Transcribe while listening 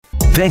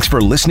Thanks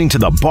for listening to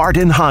the Bart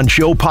and Hahn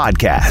Show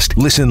podcast.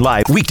 Listen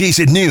live weekdays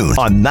at noon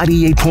on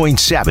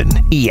 98.7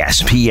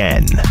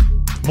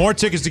 ESPN. More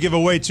tickets to give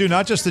away, too.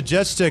 Not just the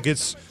Jets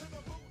tickets.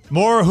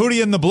 More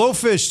Hootie and the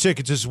Blowfish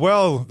tickets as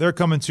well. They're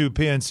coming to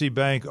PNC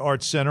Bank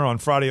Arts Center on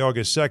Friday,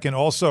 August 2nd.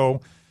 Also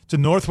to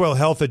Northwell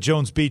Health at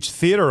Jones Beach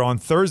Theater on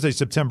Thursday,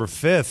 September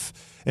 5th.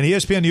 And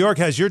ESPN New York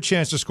has your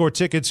chance to score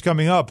tickets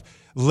coming up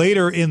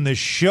later in the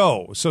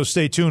show. So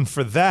stay tuned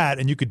for that,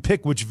 and you could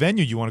pick which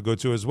venue you want to go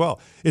to as well.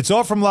 It's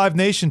all from Live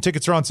Nation.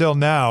 Tickets are on sale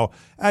now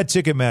at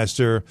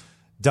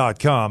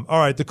Ticketmaster.com. All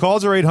right, the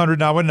calls are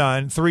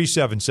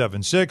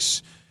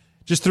 800-919-3776.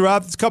 Just threw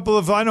out a couple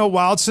of, I know,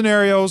 wild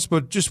scenarios,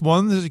 but just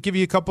one to give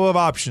you a couple of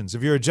options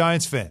if you're a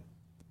Giants fan,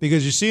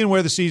 because you're seeing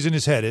where the season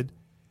is headed,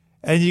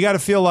 and you got to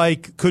feel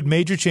like, could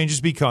major changes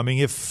be coming?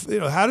 If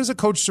how does a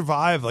coach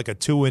survive like a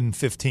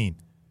 2-15,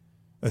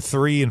 a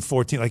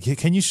 3-14? Like,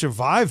 can you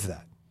survive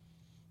that?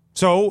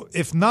 So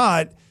if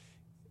not,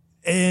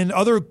 and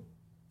other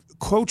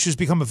coaches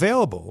become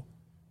available,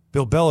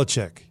 Bill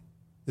Belichick,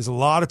 there's a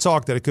lot of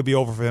talk that it could be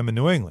over for him in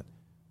New England.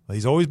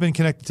 He's always been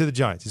connected to the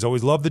Giants. He's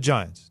always loved the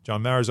Giants.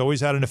 John Mara's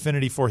always had an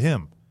affinity for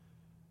him.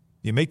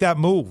 You make that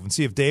move and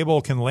see if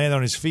Daboll can land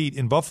on his feet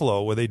in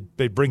Buffalo, where they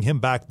bring him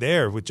back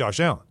there with Josh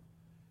Allen.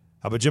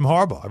 How about Jim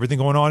Harbaugh? Everything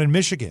going on in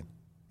Michigan.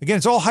 Again,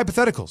 it's all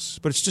hypotheticals,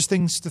 but it's just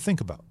things to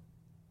think about.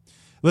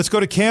 Let's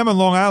go to Cam in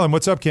Long Island.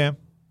 What's up, Cam?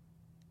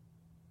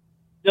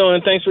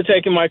 Dylan, thanks for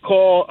taking my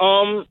call.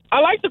 I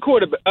like the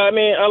quarterback. I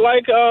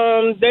like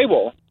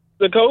Daboll.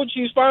 The coach,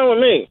 he's fine with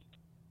me.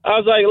 I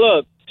was like,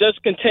 look,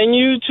 just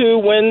continue to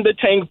win the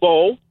Tank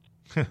Bowl,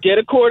 get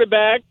a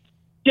quarterback,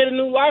 get a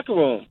new locker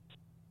room.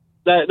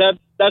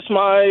 That's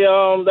my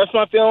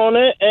feeling on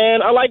it.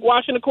 And I like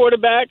watching the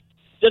quarterback.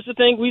 Just to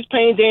think we're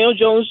paying Daniel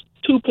Jones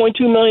 $2.2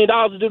 million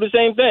to do the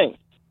same thing.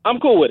 I'm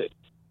cool with it.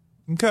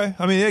 Okay.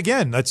 I mean,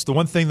 again, that's the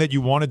one thing that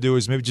you want to do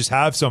is maybe just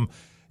have some,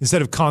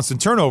 instead of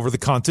constant turnover, the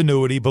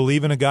continuity,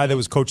 believe in a guy that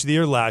was coach of the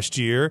year last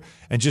year,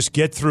 and just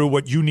get through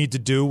what you need to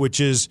do, which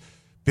is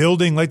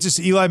building, like just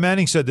Eli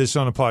Manning said this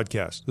on a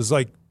podcast. It's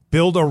like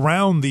build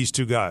around these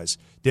two guys,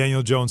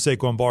 Daniel Jones,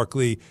 Saquon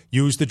Barkley,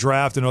 use the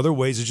draft and other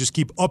ways to just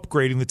keep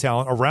upgrading the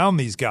talent around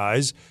these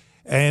guys.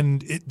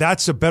 And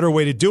that's a better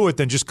way to do it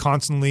than just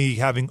constantly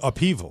having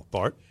upheaval,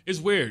 Bart. It's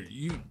weird.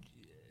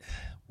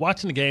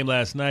 Watching the game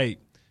last night,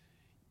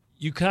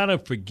 you kind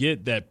of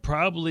forget that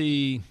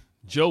probably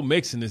Joe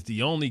Mixon is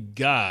the only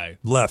guy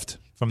left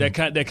from that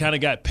kind of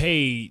got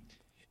paid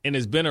and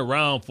has been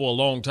around for a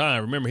long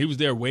time. Remember, he was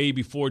there way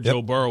before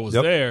Joe Burrow was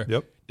there.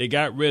 Yep. They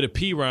got rid of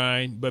P.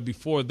 Ryan, but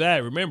before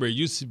that, remember, it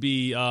used to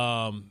be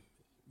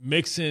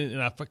Mixon,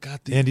 and I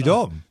forgot the Andy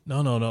Dalton.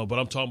 No. But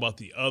I'm talking about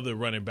the other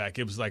running back.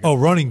 It was like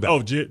running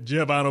back.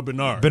 Giovanni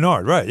Bernard.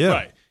 Bernard, right? Yeah,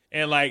 right.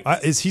 And like,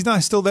 is he's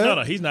not still there?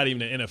 No, he's not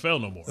even in the NFL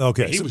no more.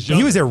 Okay,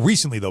 he was there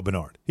recently though.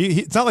 Bernard.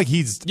 It's not like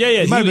he's.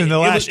 Yeah. He might have been the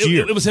last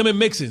year. It was him and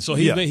Mixon. So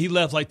he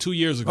left like 2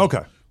 years ago.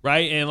 Okay,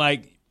 right. And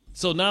like,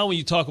 so now when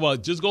you talk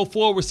about just go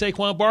forward with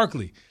Saquon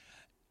Barkley,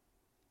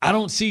 I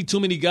don't see too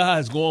many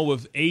guys going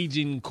with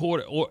aging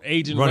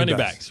running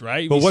backs,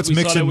 right? But what's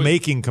Mixon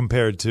making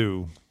compared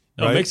to?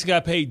 No, right? Mixon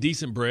got paid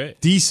decent bread.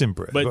 But he's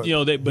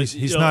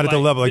not at the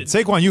level. Like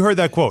Saquon, you heard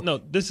that quote. No,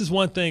 this is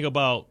one thing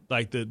about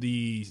like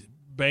the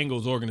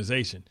Bengals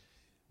organization.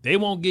 They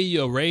won't give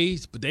you a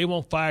raise, but they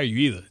won't fire you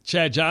either.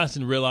 Chad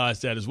Johnson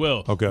realized that as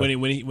well. Okay.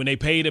 When they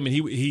paid him and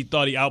he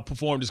thought he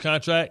outperformed his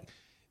contract,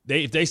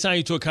 if they sign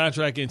you to a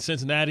contract in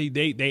Cincinnati,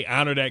 they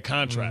honor that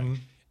contract. Mm-hmm.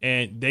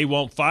 And they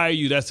won't fire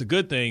you. That's a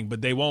good thing,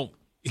 but they won't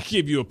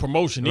give you a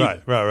promotion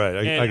either.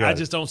 Right. I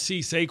just don't see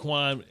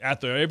Saquon,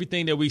 after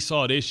everything that we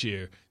saw this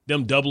year,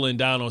 them doubling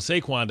down on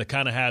Saquon to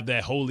kind of have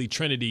that holy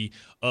trinity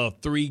of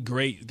three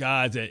great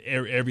guys at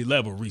every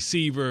level: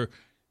 receiver,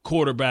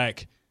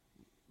 quarterback,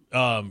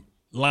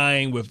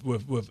 line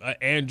with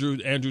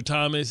Andrew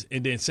Thomas,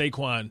 and then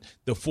Saquon,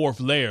 the fourth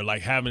layer,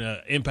 like having an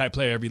impact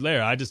player every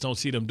layer. I just don't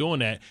see them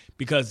doing that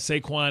because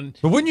Saquon.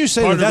 But wouldn't you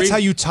say that's how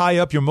you tie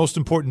up your most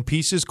important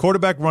pieces?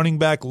 Quarterback, running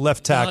back,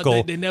 left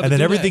tackle, they and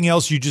then everything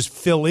else you just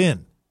fill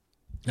in.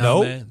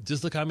 No, man.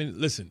 Just look how many.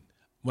 Listen,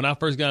 when I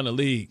first got in the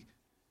league,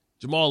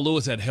 Jamal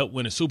Lewis had helped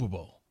win a Super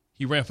Bowl.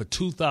 He ran for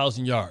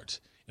 2,000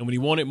 yards. And when he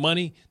wanted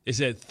money, they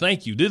said,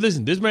 thank you.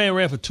 Listen, this man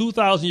ran for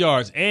 2,000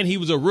 yards, and he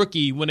was a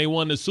rookie when they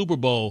won the Super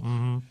Bowl,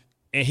 and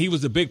he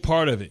was a big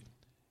part of it.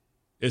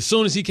 As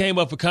soon as he came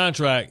up for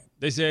contract,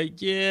 they said,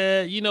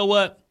 yeah, you know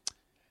what?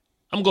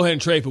 I'm going to go ahead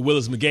and trade for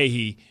Willis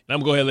McGahee, and I'm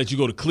going to go ahead and let you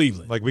go to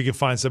Cleveland. Like we can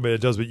find somebody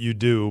that does what you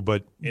do,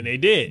 but – And they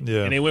did.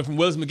 Yeah. And they went from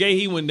Willis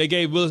McGahee. When they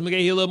gave Willis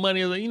McGahee a little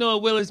money, they were like, you know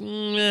what, Willis,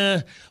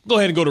 go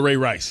ahead and go to Ray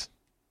Rice.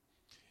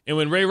 And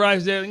when Ray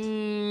Rice said,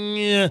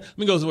 let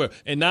me go somewhere.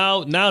 And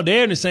now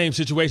they're in the same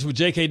situation with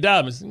J.K.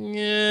 Dobbins.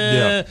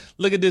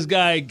 Look at this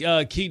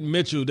guy, Keaton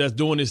Mitchell, that's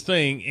doing his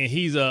thing, and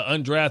he's an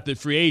undrafted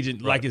free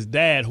agent like his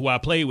dad, who I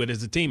played with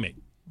as a teammate.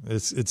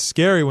 It's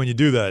scary when you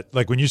do that.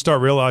 Like when you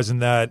start realizing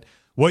that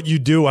what you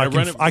do,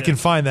 I can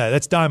find that.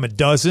 That's dime a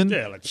dozen,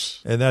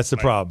 and that's the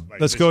problem.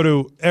 Let's go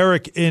to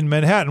Eric in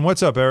Manhattan.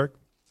 What's up, Eric?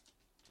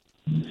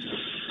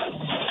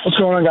 What's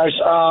going on, guys?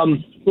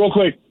 Real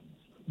quick,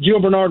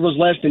 Gio Bernard was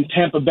last in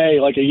Tampa Bay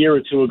like a year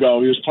or two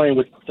ago. He was playing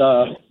with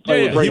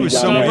he was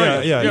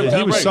somewhere. He was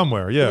Brady.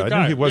 somewhere. Yeah,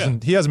 I knew he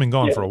wasn't. He hasn't been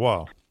gone for a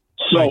while.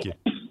 Thank you.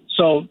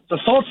 So the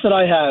thoughts that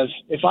I have,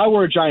 if I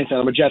were a Giants fan,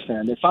 I'm a Jets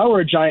fan. If I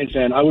were a Giants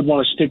fan, I would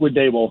want to stick with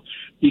Dable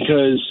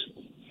because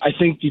I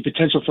think the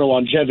potential for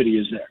longevity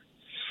is there.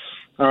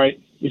 All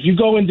right. If you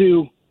go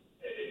into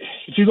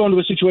a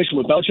situation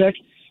with Belichick,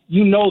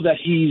 you know that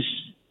he's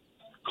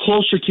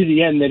closer to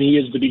the end than he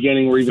is the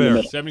beginning or even the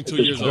middle. 72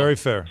 years old. Very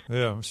fair.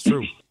 Yeah, it's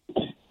true.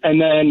 And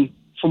then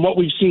from what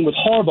we've seen with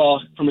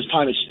Harbaugh, from his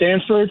time at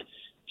Stanford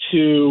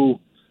to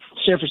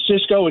San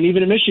Francisco and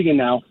even in Michigan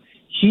now,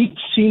 he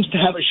seems to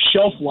have a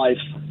shelf life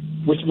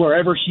with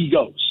wherever he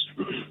goes.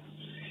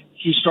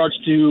 He starts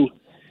to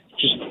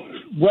just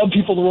rub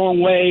people the wrong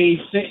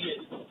way.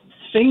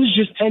 Things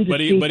just tend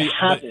to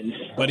happen.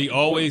 But he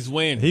always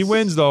wins. He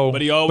wins, though.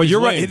 But he always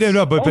you're wins. right.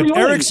 No, but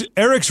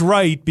Eric's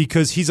right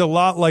because he's a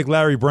lot like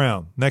Larry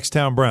Brown,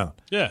 Next-Town Brown.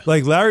 Yeah.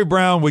 Like Larry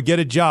Brown would get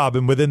a job,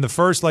 and within the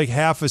first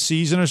half a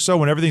season or so,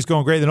 when everything's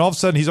going great, then all of a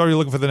sudden he's already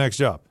looking for the next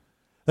job.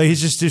 Like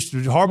he's just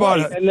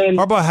Harbaugh. Right,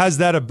 Harbaugh has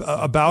that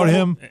about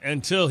him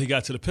until he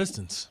got to the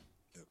Pistons.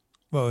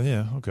 Well,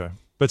 yeah, okay,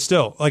 but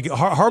still, like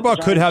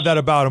Harbaugh could have that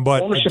about him,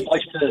 but ownership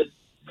likes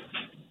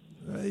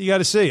to. You got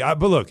to see.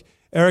 But look,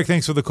 Eric,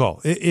 thanks for the call.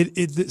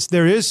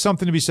 There is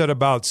something to be said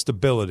about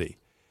stability,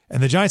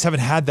 and the Giants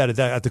haven't had that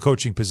at the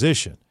coaching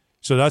position.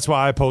 So that's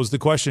why I posed the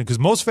question, because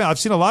most fans, I've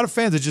seen a lot of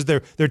fans that just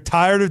they're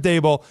tired of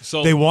Daboll.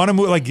 So they want to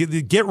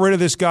move, get rid of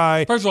this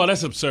guy. First of all,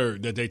 that's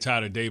absurd that they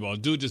tired of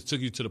Daboll. Dude just took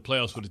you to the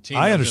playoffs with the team.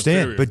 I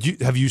understand, but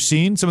have you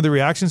seen some of the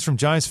reactions from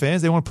Giants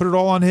fans? They want to put it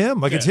all on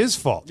him, it's his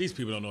fault. These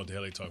people don't know what the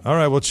hell they're talking about. All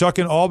right, well, Chuck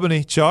in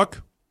Albany.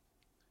 Chuck?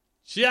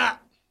 Yeah.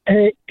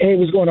 Hey,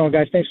 what's going on,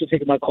 guys? Thanks for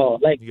taking my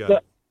call. I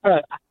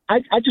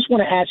just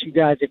want to ask you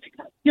guys if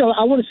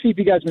I want to see if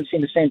you guys have been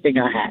seeing the same thing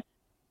I had.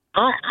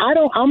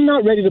 I'm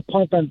not ready to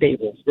punt on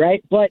Dable,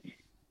 right? But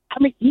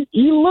I mean, he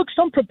looks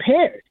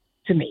unprepared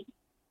to me.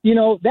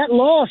 That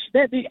loss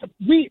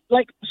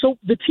so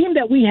the team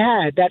that we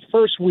had that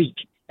first week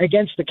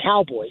against the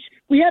Cowboys,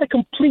 we had a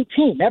complete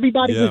team.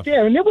 Everybody was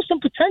there, and there was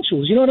some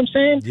potentials. You know what I'm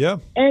saying? Yeah.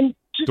 And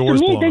to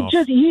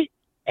me,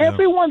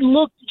 everyone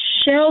looked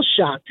shell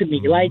shocked to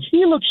me. Mm-hmm. Like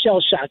he looked shell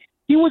shocked.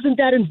 He wasn't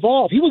that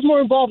involved. He was more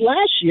involved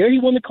last year. He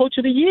won the Coach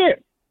of the Year.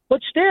 But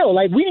still,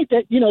 we need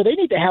to, they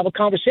need to have a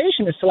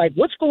conversation as to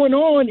what's going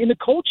on in the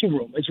coaching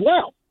room as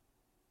well.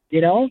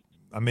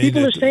 I mean,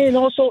 people are saying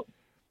also.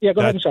 Yeah,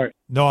 go ahead. I'm sorry.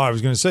 No, I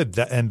was going to say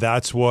that, and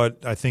that's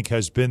what I think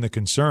has been the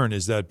concern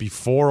is that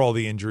before all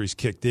the injuries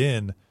kicked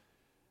in,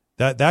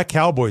 that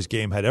Cowboys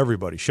game had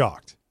everybody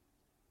shocked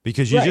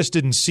because you just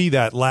didn't see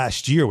that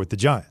last year with the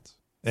Giants,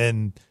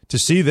 and to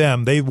see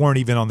them, they weren't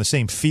even on the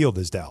same field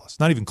as Dallas,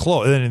 not even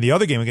close. And then in the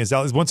other game against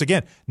Dallas, once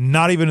again,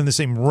 not even in the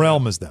same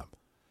realm as them.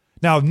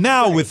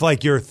 Now with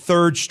your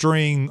third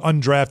string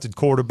undrafted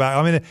quarterback,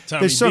 I mean,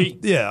 there's some.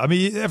 Yeah, I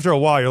mean, after a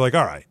while, you're like,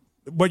 all right,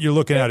 what you're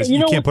looking at is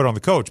you can't put it on the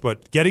coach,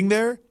 but getting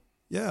there,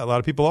 a lot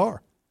of people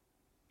are.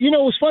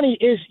 What's funny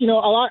is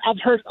I've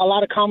heard a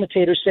lot of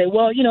commentators say,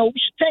 well, we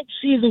should tank the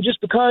season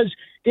just because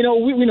we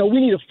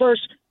need a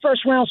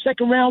first round,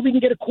 second round, we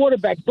can get a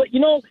quarterback. But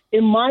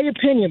in my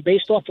opinion,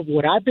 based off of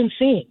what I've been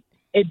seeing,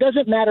 it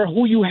doesn't matter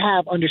who you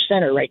have under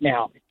center right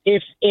now.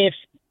 If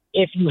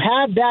you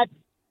have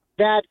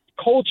that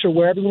culture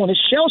where everyone is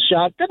shell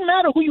shocked, doesn't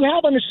matter who you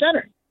have under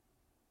center.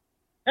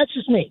 That's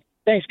just me.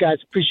 Thanks, guys.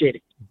 Appreciate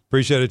it.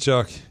 Appreciate it,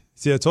 Chuck.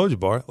 See, I told you,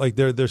 Bart.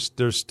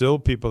 There's still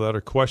people that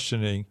are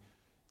questioning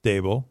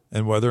Dable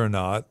and whether or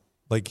not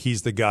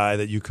he's the guy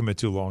that you commit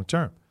to long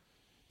term.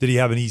 Did he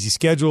have an easy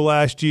schedule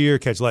last year?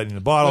 Catch lightning in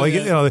a bottle?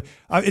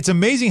 It's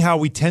amazing how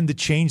we tend to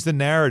change the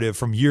narrative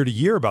from year to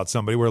year about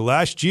somebody. Where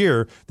last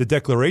year the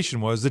declaration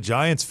was the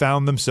Giants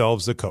found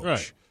themselves the coach.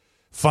 Right.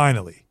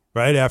 Finally,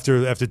 right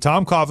after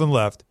Tom Coughlin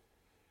left.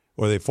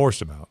 Or they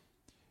forced him out.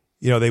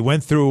 They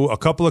went through a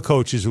couple of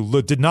coaches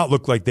who did not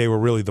look like they were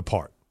really the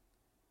part.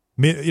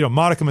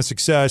 Modicum of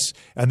success,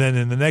 and then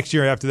in the next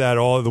year after that,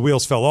 all the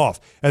wheels fell off.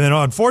 And then,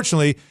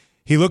 unfortunately,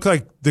 he looked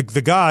like the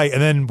guy, and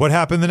then what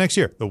happened the next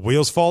year? The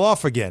wheels fall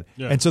off again.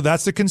 Yeah. And so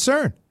that's the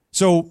concern.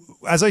 So,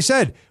 as I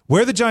said,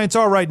 where the Giants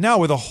are right now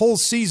with a whole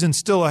season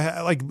still,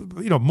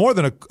 more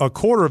than a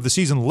quarter of the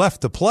season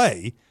left to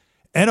play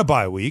and a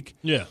bye week.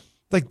 Yeah.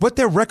 What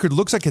their record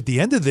looks like at the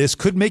end of this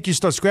could make you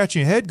start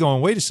scratching your head going,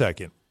 wait a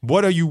second.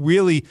 What are you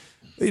really,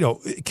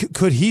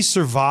 could he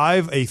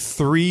survive a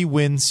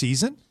 3-win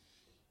season?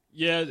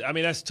 Yeah, I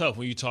mean, that's tough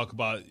when you talk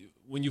about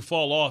when you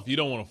fall off, you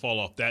don't want to fall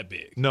off that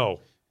big. No.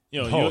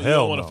 You don't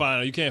want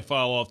to you can't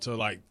fall off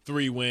to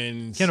 3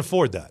 wins. Can't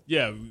afford that.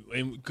 Yeah,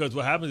 because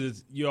what happens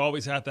is you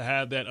always have to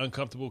have that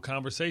uncomfortable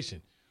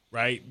conversation,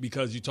 right?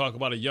 Because you talk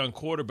about a young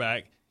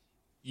quarterback,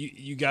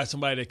 you got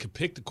somebody that could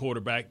pick the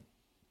quarterback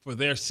for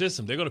their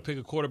system. They're going to pick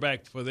a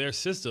quarterback for their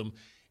system.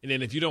 And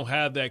then if you don't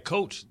have that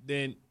coach,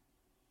 then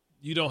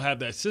you don't have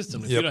that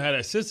system. If you don't have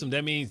that system,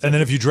 that means – And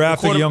then if you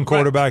draft a young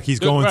quarterback, he's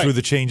going through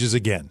the changes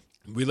again.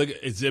 We look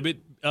at Exhibit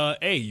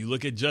A. You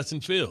look at Justin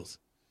Fields.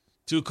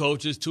 Two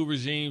coaches, two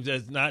regimes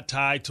that's not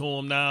tied to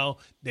him now.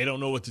 They don't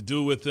know what to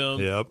do with him.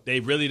 Yep. They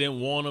really didn't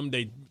want him.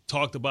 They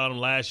talked about him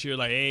last year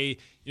like, hey,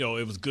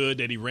 it was good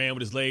that he ran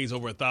with his legs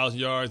over 1,000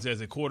 yards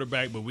as a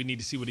quarterback, but we need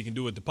to see what he can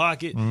do with the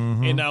pocket.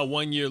 Mm-hmm. And now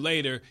 1 year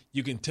later,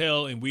 you can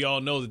tell, and we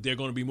all know that they're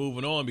going to be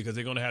moving on because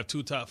they're going to have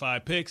 2 top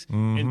 5 picks,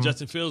 and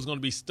Justin Fields is going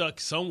to be stuck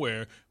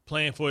somewhere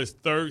playing for his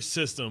third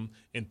system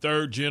and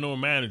third general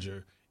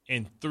manager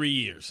in 3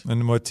 years.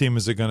 And what team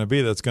is it going to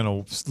be that's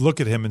going to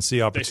look at him and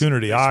see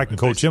opportunity? I can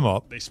coach him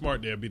up. They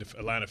smart there, be the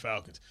Atlanta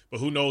Falcons.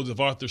 But who knows if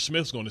Arthur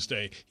Smith's going to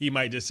stay? He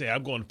might just say,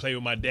 I'm going to play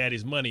with my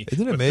daddy's money.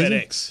 Isn't it for amazing?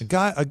 FedEx. The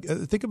guy,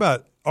 think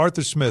about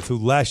Arthur Smith, who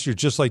last year,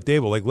 just like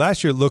Dable, like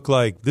last year looked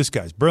like this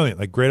guy's brilliant,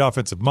 like great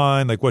offensive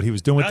mind, like what he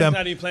was doing with them. He's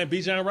not even playing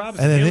Bijan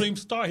Robinson. He didn't even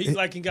start.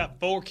 He got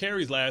 4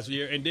 carries last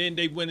year, and then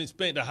they went and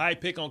spent the high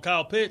pick on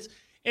Kyle Pitts,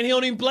 and he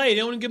don't even play. They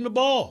don't even give him the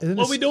ball.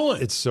 What are we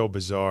doing? It's so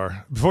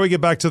bizarre. Before we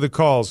get back to the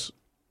calls,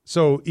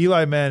 so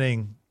Eli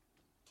Manning,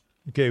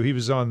 okay, he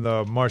was on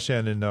the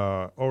Marchand and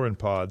Oren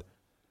pod.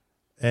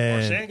 And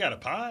Marchand got a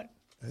pod?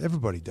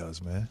 Everybody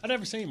does, man. I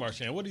never seen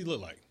Marchand. What did he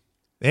look like?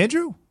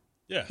 Andrew?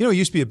 Yeah. He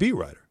used to be a beat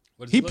writer.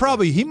 He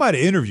might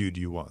have interviewed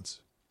you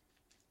once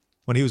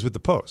when he was with the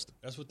Post.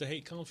 That's what the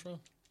hate comes from?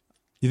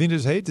 You think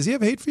there's hate? Does he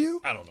have hate for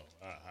you? I don't know.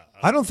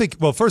 I don't think.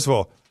 Well, first of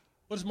all,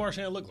 what does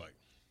Marchand look like?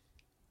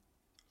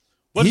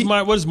 What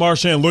does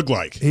Marchand look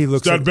like? He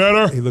looks Is that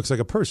better? He looks like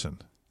a person.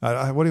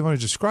 What do you want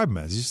to describe him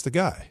as? He's just a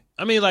guy.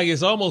 I mean, like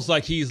it's almost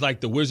like he's like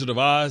the Wizard of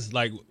Oz.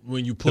 Like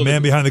when you pull the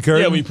man behind the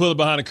curtain. Yeah, when you pull it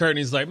behind the curtain,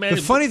 he's like, man.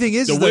 The funny thing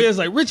is, the Wizard's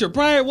like Richard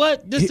Pryor.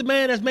 What? This the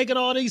man that's making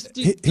all these.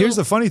 Here's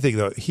the funny thing,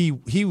 though.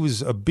 He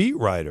was a beat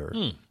writer,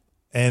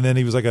 and then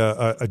he was like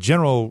a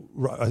general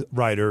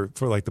writer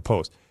for like the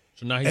Post.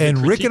 So now he's and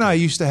Rick and I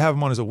used to have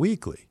him on as a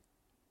weekly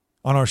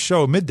on our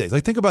show middays.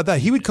 Like think about that.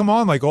 He would come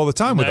on like all the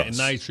time with us. And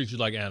now he treats you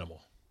like animal.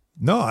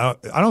 No,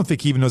 I don't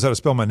think he even knows how to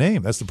spell my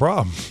name. That's the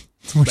problem.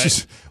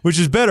 which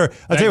is better.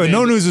 I'll tell you what,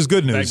 no news is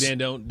good news. Back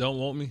then, don't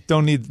want me.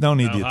 Don't need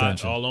the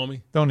attention. All on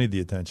me. Don't need the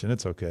attention.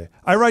 It's okay.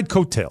 I ride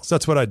coattails.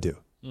 That's what I do.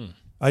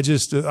 I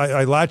just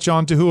I latch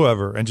on to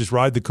whoever and just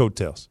ride the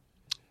coattails.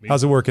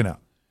 How's it working out?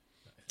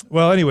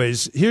 Well,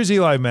 anyways, here's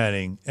Eli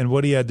Manning and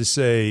what he had to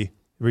say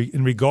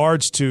in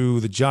regards to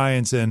the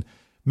Giants and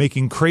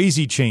making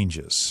crazy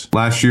changes.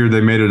 Last year,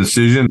 they made a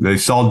decision. They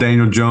saw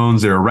Daniel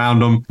Jones. They were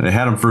around him. They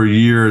had him for a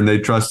year, and they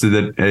trusted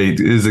that, hey,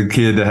 this is a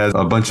kid that has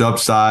a bunch of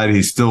upside.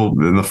 He's still,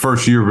 in the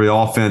first year of the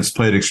offense,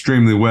 played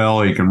extremely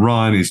well. He can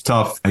run. He's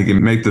tough. He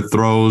can make the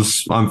throws.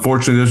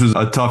 Unfortunately, this was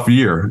a tough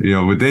year,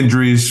 with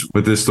injuries,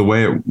 with this the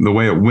way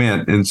it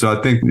went. And so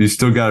I think you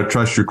still got to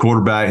trust your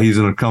quarterback. He's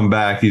going to come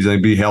back. He's going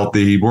to be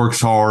healthy. He works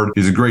hard.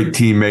 He's a great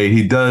teammate.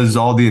 He does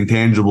all the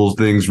intangibles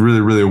things really,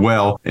 really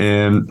well.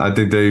 And I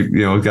think they,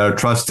 got to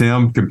trust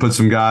him, can put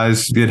some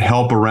guys, get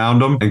help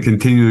around him, and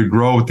continue to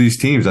grow with these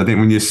teams. I think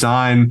when you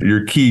sign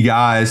your key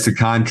guys to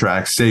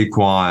contracts,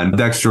 Saquon,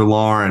 Dexter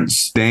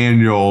Lawrence,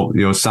 Daniel,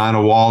 sign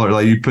a Waller,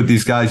 like you put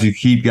these guys, you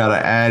keep got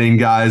to adding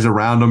guys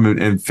around them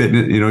and fitting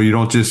it. You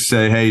don't just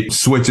say, hey,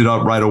 switch it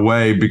up right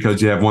away because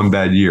you have one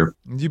bad year.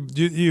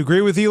 You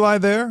agree with Eli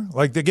there?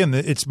 Like, again,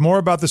 it's more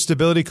about the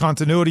stability,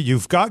 continuity.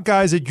 You've got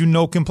guys that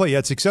can play. You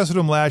had success with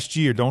them last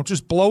year. Don't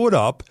just blow it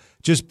up.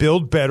 Just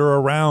build better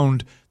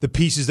around the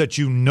pieces that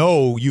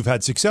you've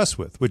had success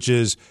with, which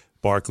is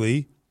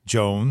Barkley,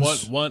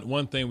 Jones.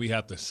 One thing we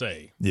have to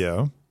say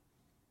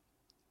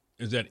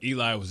is that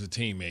Eli was a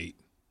teammate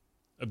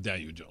of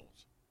Daniel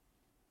Jones.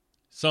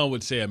 Some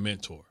would say a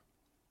mentor.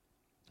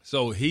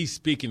 So he's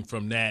speaking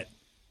from that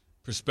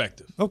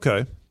perspective.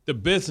 Okay. The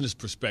business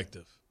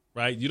perspective,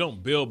 right? You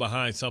don't build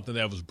behind something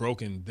that was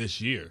broken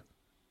this year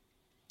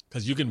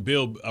because you can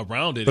build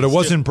around it. But it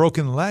wasn't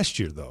broken last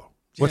year, though.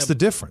 What's the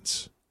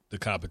difference? The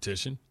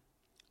competition.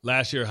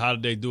 Last year, how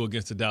did they do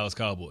against the Dallas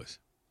Cowboys?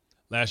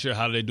 Last year,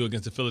 how did they do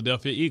against the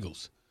Philadelphia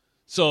Eagles?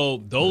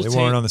 So those teams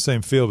weren't on the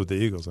same field with the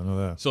Eagles. I know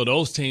that. So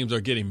those teams are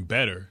getting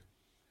better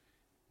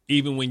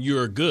even when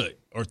you're good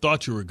or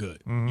thought you were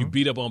good. Mm-hmm. You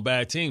beat up on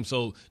bad teams.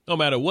 So no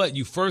matter what,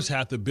 you first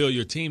have to build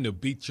your team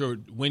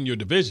to win your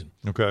division.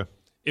 Okay.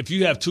 If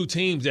you have two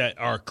teams that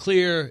are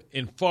clear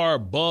and far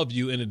above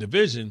you in a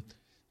division,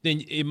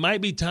 then it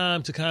might be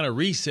time to kind of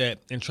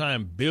reset and try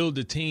and build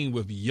the team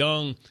with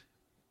young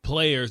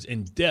players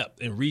in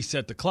depth and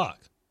reset the clock.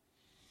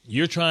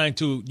 You're trying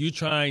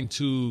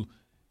to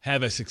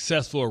have a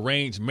successful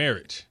arranged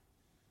marriage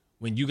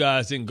when you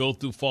guys didn't go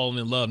through falling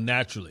in love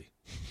naturally,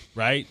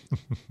 right?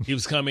 He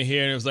was coming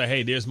here and it was like,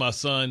 hey, there's my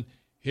son,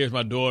 here's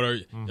my daughter,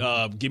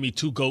 give me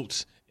 2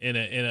 goats and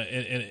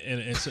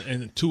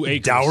 2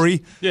 acres.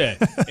 Dowry? Yeah,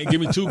 and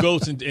give me 2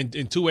 goats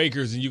and 2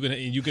 acres, and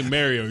you can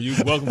marry her.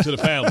 You welcome to the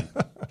family.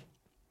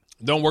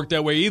 Don't work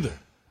that way either,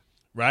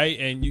 right?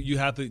 And you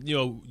have to,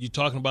 you're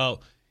talking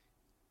about.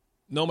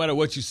 No matter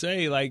what you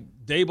say, like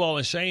Daboll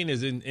and Shane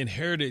has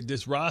inherited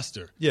this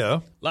roster. Yeah.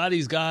 A lot of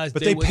these guys.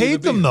 But they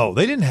paid them, though.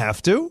 They didn't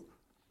have to.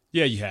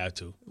 Yeah, you have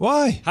to.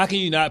 Why? How can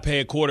you not pay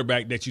a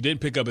quarterback that you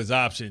didn't pick up his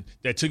option,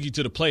 that took you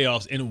to the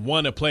playoffs and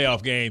won a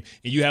playoff game,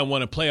 and you haven't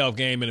won a playoff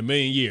game in a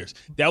million years?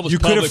 That was You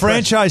could have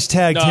franchise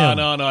tagged him.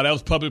 No, that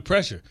was public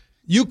pressure.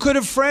 You could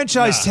have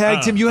franchise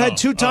tagged him. You had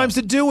 2 times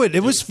to do it.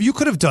 You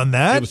could have done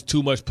that. It was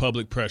too much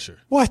public pressure.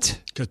 What?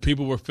 Because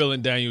people were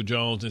feeling Daniel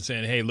Jones and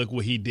saying, "Hey, look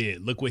what he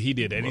did. Look what he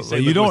did." And he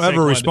said, you don't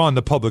ever respond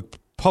to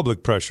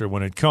public pressure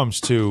when it comes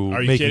to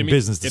making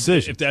business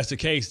decisions. If that's the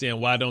case, then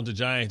why don't the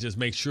Giants just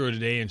make sure that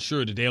they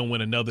ensure that they don't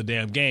win another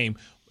damn game?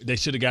 They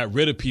should have got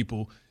rid of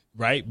people,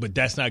 right? But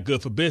that's not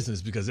good for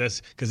business because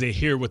they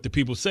hear what the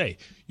people say.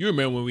 You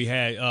remember when we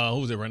had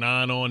who was it,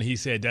 Renan on? He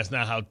said that's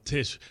not how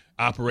Tisch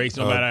operates,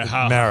 no matter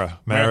how.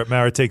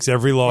 Mara takes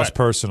every loss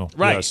personal.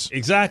 Right, yes.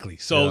 Exactly.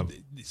 So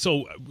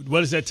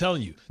what is that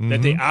telling you?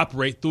 That they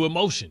operate through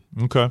emotion.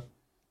 Okay.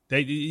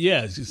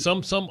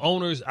 Some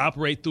owners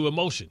operate through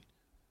emotion.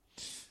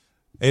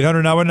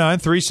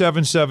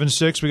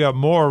 800-919-3776. We got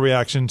more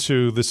reaction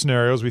to the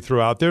scenarios we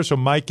threw out there. So,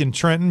 Mike and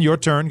Trenton, your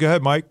turn. Go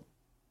ahead, Mike.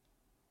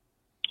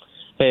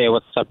 Hey,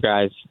 what's up,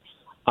 guys?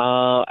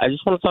 I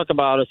just want to talk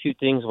about a few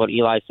things, what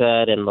Eli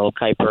said and Lil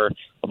Kiper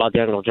about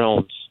Daniel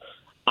Jones.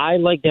 I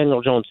like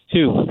Daniel Jones,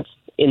 too,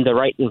 in the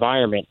right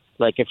environment.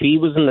 Like, if he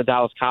was in the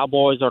Dallas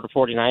Cowboys or the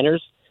 49ers,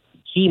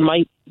 he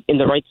might, in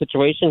the right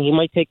situation, he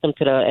might take them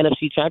to the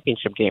NFC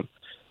Championship game.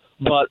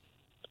 But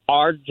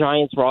our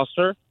Giants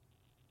roster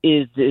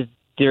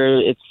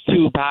it's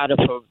too bad if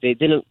they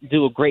didn't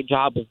do a great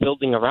job of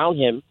building around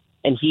him,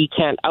 and he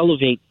can't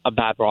elevate a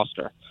bad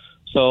roster.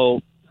 So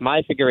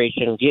my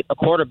figuration, get a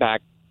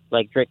quarterback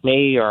like Drake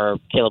May or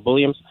Caleb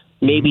Williams,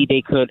 maybe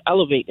they could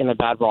elevate in a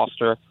bad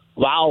roster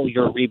while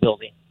you're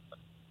rebuilding.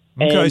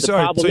 Okay,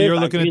 so you're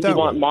looking at that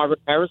one. I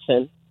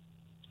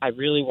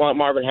really want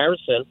Marvin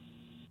Harrison.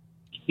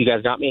 You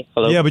guys got me?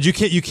 Hello? Yeah, but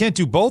you can't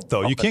do both, though.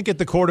 Okay. You can't get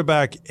the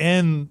quarterback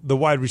and the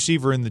wide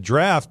receiver in the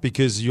draft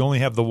because you only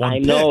have the one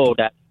pick. I know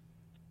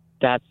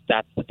that's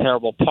the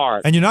terrible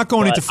part. And you're not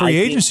going into free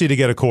agency to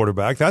get a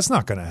quarterback. That's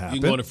not going to happen.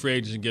 You can go into free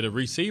agency and get a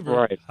receiver.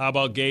 Right. How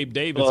about Gabe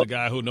Davis, a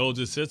guy who knows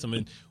his system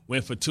and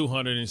went for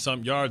 200 and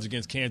some yards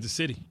against Kansas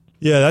City?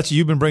 Yeah,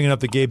 you've been bringing up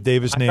the Gabe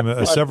Davis name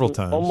several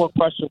times. One more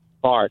question for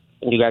Bart,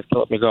 and you guys can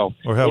let me go.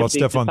 Or how about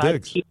Stephon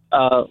Diggs?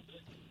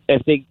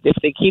 If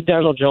they keep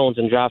Daniel Jones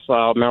and draft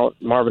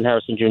Marvin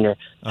Harrison Jr.,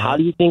 how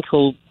do you think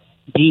he'll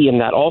be in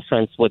that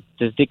offense with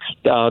this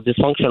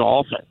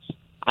dysfunctional offense?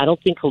 I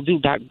don't think he'll do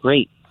that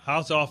great.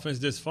 How's the offense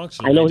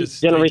dysfunctional? I know he's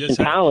generation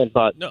talent,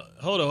 but no.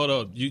 Hold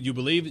on. You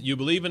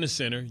believe in the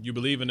center. You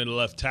believe in the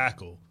left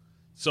tackle.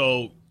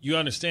 So you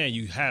understand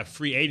you have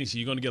free agency.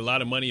 You're going to get a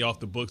lot of money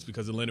off the books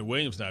because of Leonard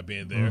Williams not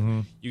being there.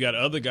 Mm-hmm. You got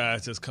other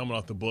guys that's coming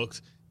off the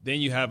books.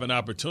 Then you have an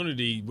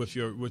opportunity with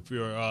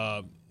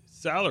your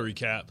salary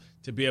cap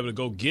to be able to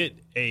go get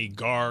a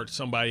guard,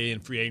 somebody in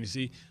free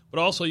agency.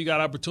 But also you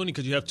got opportunity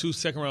because you have 2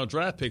 second-round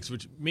draft picks,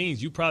 which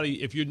means you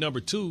probably, if you're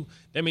number 2,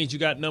 that means you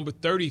got number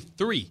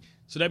 33.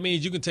 So that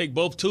means you can take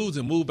both 2s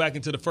and move back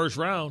into the first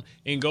round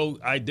and go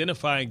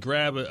identify and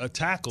grab a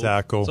tackle.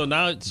 So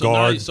now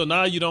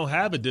you don't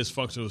have a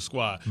dysfunctional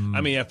squad. I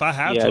mean, if I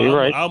have to,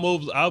 right.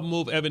 I'll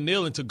move Evan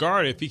Neal into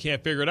guard if he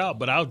can't figure it out.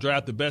 But I'll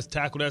draft the best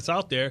tackle that's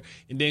out there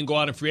and then go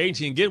out in free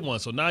agency and get one.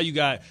 So now you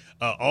got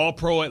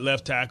all-pro at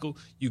left tackle.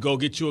 You go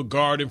get you a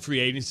guard in free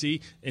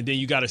agency, and then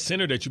you got a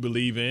center that you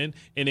believe in.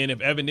 And then if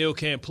Evan Neal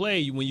can't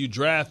play, when you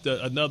draft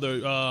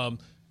another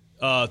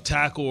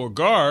tackle or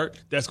guard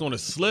that's going to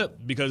slip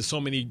because there's so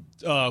many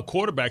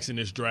quarterbacks in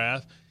this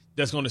draft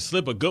that's going to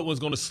slip. A good one's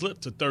going to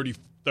slip to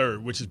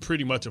 33rd, which is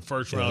pretty much a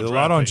first-round draft. A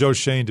lot on pick. Joe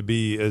Schoen to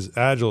be as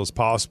agile as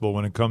possible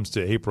when it comes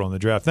to April in the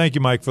draft. Thank you,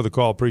 Mike, for the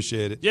call.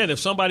 Appreciate it. Yeah, and if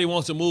somebody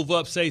wants to move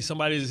up, say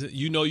somebody's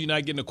you're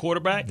not getting a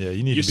quarterback,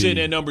 you're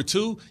sitting at number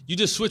 2, you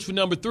just switch for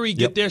number 3,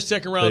 get their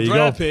second-round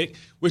draft pick,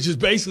 which is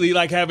basically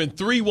like having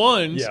 3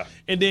 ones,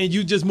 and then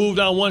you just move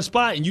down one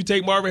spot and you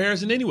take Marvin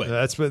Harrison anyway.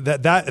 That's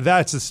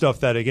the stuff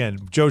that, again,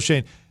 Joe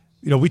Schoen,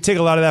 we take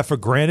a lot of that for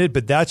granted,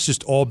 but that's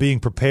just all being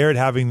prepared,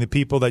 having the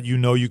people that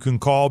you can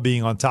call,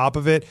 being on top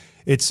of it.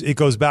 It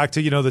goes back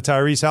to, the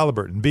Tyrese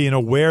Halliburton, being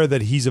aware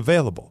that he's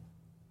available,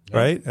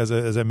 right? As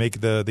I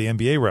make the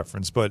NBA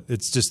reference, but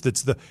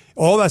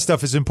all that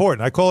stuff is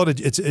important. I call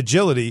it's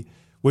agility,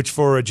 which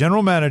for a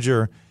general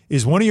manager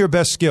is one of your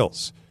best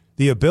skills.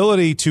 The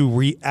ability to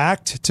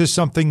react to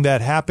something that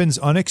happens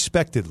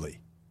unexpectedly.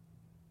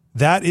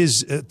 That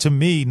is, to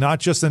me, not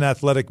just an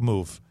athletic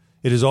move.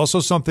 It is also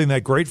something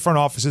that great front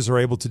offices are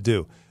able to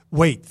do.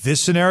 Wait,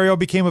 this scenario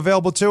became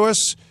available to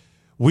us?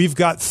 We've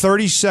got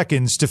 30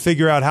 seconds to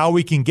figure out how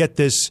we can get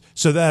this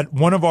so that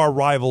one of our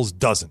rivals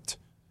doesn't.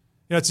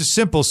 It's as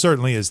simple,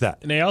 certainly, as that.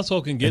 And they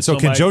also can get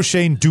somebody. So can Joe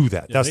Schoen do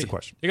that? That's the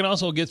question. They can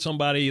also get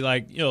somebody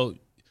like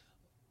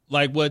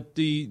what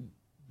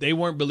they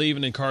weren't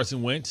believing in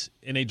Carson Wentz,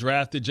 and they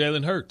drafted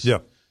Jalen Hurts. Yeah.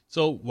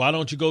 So why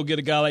don't you go get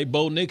a guy like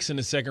Bo Nix in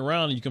the second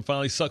round and you can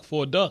finally suck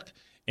for a duck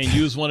and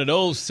use one of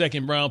those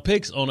second-round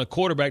picks on a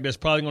quarterback that's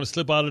probably going to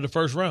slip out of the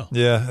first round?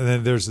 Yeah, and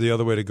then there's the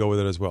other way to go with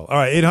it as well. All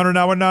right,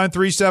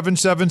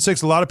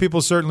 800-919-3776. A lot of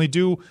people certainly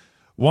do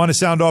Want to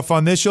sound off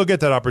on this? You'll get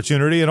that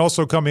opportunity. And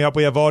also coming up,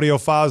 we have audio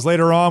files.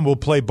 Later on, we'll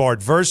play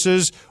Bart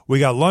Versus. We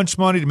got lunch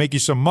money to make you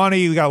some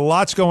money. We got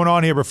lots going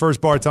on here. But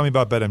first, Bart, tell me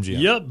about BetMGM.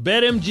 Yep,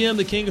 BetMGM,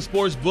 the king of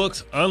sports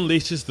books,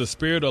 unleashes the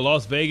spirit of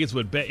Las Vegas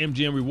with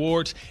BetMGM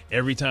rewards.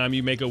 Every time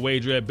you make a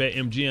wager at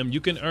BetMGM, you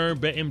can earn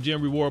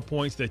BetMGM reward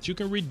points that you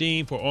can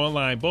redeem for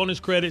online bonus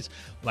credits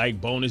like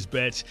bonus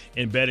bets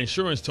and bet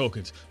insurance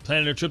tokens.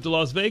 Planning a trip to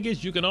Las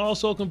Vegas, you can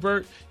also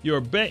convert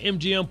your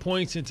BetMGM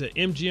points into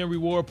MGM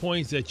reward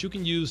points that you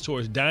can use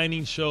towards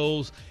dining,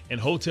 shows, and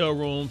hotel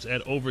rooms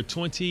at over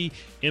 20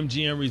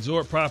 MGM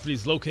resort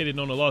properties located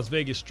on the Las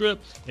Vegas Strip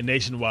and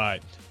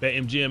nationwide.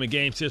 BetMGM and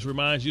GameSense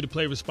reminds you to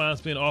play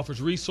responsibly and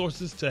offers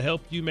resources to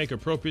help you make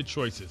appropriate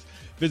choices.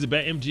 Visit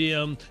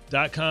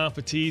BetMGM.com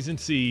for T's and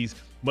C's.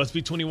 Must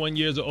be 21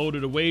 years or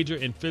older to wager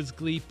and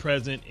physically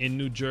present in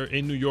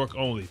New York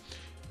only.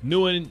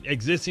 New and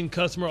existing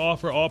customer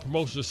offer. All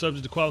promotions are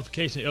subject to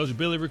qualification and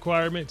eligibility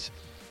requirements.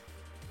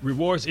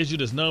 Rewards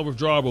issued as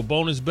non-withdrawable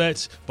bonus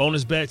bets.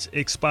 Bonus bets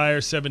expire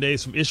 7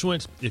 days from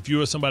issuance. If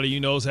you or somebody you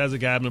know has a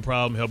gambling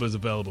problem, help is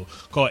available.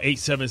 Call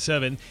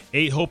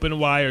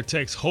 877-8-HOPE-NY or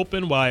text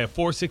HOPE-NY at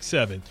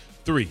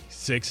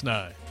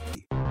 467-369.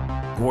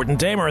 Gordon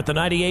Damer at the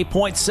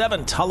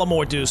 98.7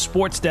 Tullamore Dew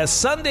Sports Desk.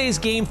 Sunday's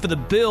game for the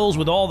Bills,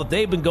 with all that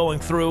they've been going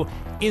through,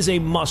 is a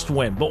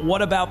must-win. But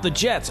what about the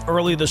Jets?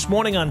 Early this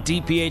morning on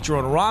DiPietro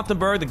and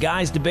Rothenberg, the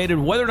guys debated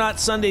whether or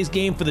not Sunday's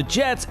game for the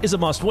Jets is a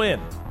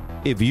must-win.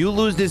 If you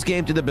lose this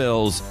game to the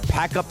Bills,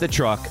 pack up the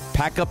truck,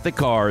 pack up the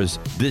cars.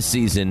 This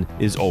season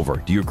is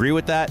over. Do you agree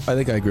with that? I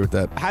think I agree with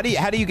that. How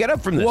do you get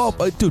up from this? Well,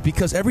 dude,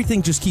 because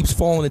everything just keeps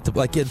falling into,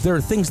 there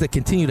are things that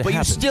continue to happen. But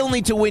you still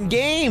need to win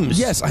games.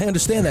 Yes, I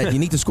understand that. You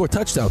need to score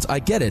touchdowns. I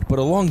get it. But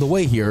along the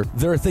way here,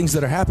 there are things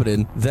that are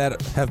happening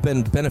that have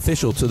been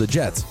beneficial to the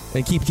Jets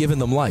and keep giving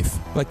them life.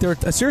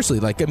 Seriously,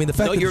 the fact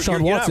that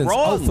Deshaun Watson's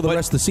out for the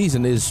rest of the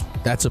season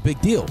that's a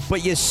big deal.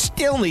 But you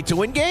still need to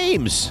win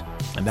games.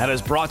 And that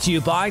is brought to you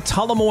by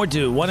Tullamore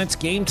Dew. When it's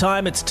game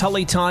time, it's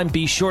Tully time.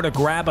 Be sure to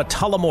grab a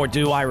Tullamore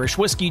Dew Irish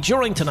whiskey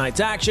during tonight's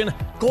action.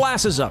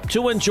 Glasses up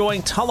to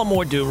enjoying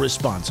Tullamore Dew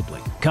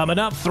responsibly. Coming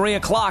up 3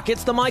 o'clock,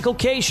 it's the Michael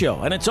Kay Show,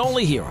 and it's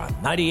only here on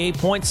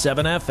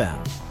 98.7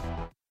 FM.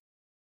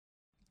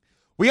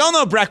 We all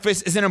know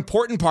breakfast is an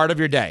important part of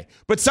your day,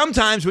 but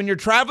sometimes when you're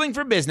traveling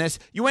for business,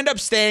 you end up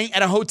staying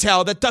at a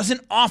hotel that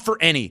doesn't offer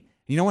any.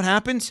 You know what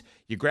happens?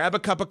 You grab a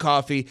cup of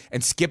coffee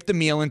and skip the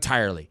meal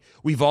entirely.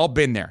 We've all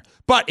been there.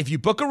 But if you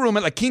book a room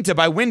at La Quinta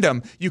by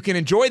Wyndham, you can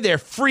enjoy their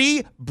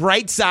free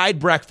Bright Side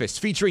breakfast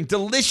featuring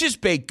delicious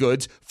baked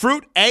goods,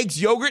 fruit, eggs,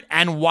 yogurt,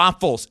 and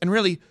waffles. And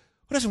really,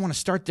 who doesn't want to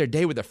start their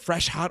day with a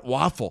fresh hot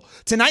waffle?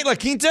 Tonight, La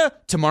Quinta,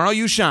 tomorrow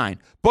you shine.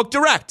 Book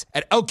direct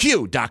at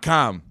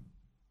LQ.com.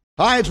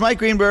 Hi, it's Mike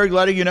Greenberg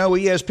letting you know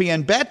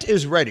ESPN Bet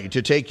is ready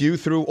to take you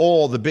through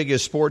all the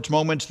biggest sports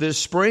moments this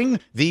spring.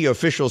 The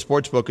official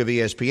sportsbook of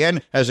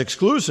ESPN has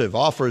exclusive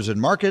offers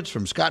and markets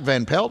from Scott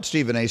Van Pelt,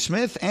 Stephen A.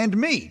 Smith, and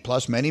me,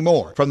 plus many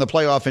more. From the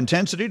playoff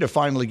intensity to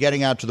finally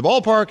getting out to the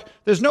ballpark,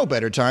 there's no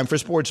better time for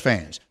sports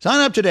fans. Sign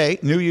up today.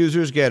 New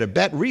users get a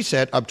bet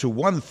reset up to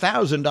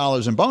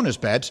 $1,000 in bonus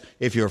bets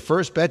if your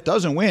first bet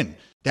doesn't win.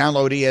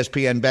 Download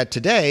ESPN Bet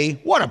today.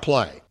 What a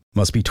play.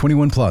 Must be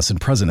 21 plus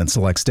and present in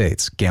select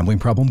states. Gambling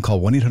problem?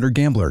 Call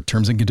 1-800-GAMBLER.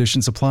 Terms and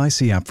conditions apply.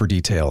 See app for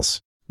details.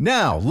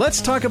 Now,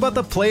 let's talk about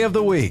the play of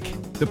the week.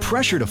 The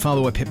pressure to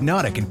follow up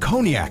Hypnotic and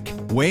Cognac,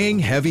 weighing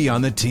heavy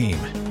on the team.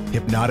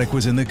 Hypnotic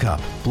was in the cup,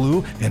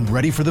 blue, and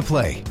ready for the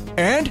play.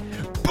 And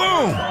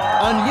boom!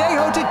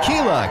 Añejo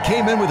Tequila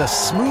came in with a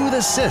smooth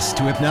assist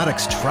to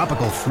Hypnotic's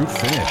tropical fruit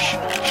finish.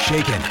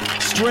 Shaken,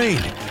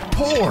 strained,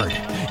 poured.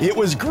 It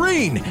was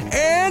green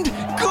and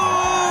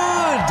good!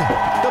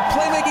 The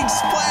playmaking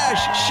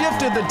splash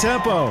shifted the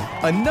tempo.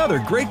 Another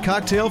great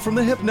cocktail from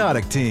the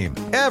Hypnotic team.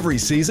 Every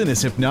season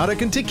is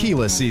Hypnotic and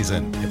Tequila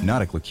season.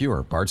 Hypnotic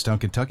Liqueur, Bardstown,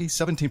 Kentucky,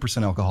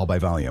 17% alcohol by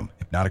volume.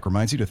 Hypnotic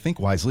reminds you to think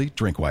wisely,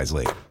 drink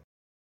wisely.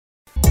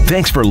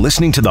 Thanks for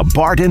listening to the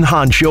Bart and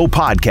Hahn Show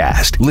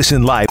podcast.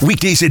 Listen live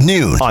weekdays at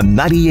noon on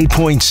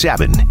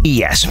 98.7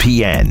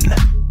 ESPN.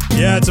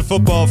 Yeah, it's a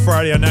Football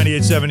Friday on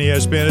 98.7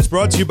 ESPN. It's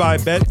brought to you by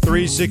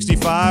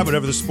Bet365.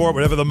 Whatever the sport,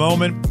 whatever the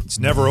moment, it's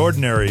never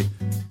ordinary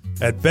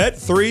at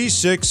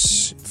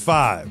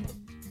Bet365.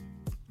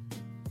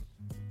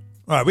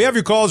 All right, we have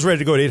your calls ready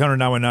to go at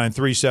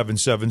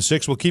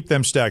 800-919-3776. We'll keep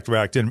them stacked,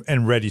 racked,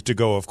 and ready to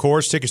go, of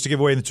course. Tickets to give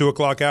away in the 2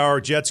 o'clock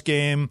hour. Jets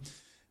game,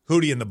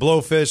 Hootie and the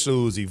Blowfish,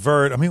 Uzi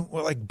Vert. I mean,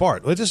 like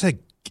Bart, let's just say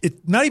it's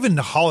not even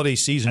the holiday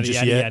season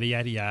just yet.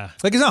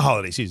 Like, it's not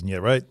holiday season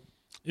yet, right?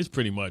 It's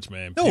pretty much,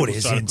 man. No, it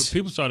isn't.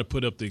 People starting to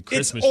put up the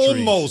Christmas trees. It's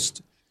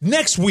almost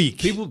next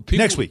week.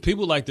 Next week.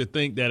 People like to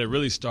think that it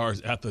really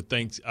starts after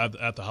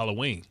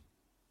Halloween.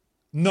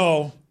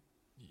 No,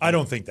 I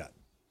don't think that.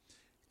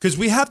 Because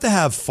we have to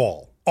have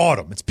fall,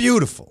 autumn. It's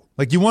beautiful.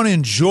 Like, you want to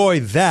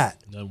enjoy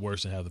that. Nothing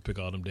worse than have to pick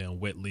all them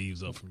damn wet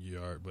leaves up from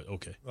your yard, but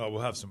okay. Oh,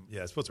 we'll have some.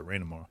 Yeah, it's supposed to rain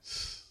tomorrow.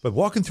 But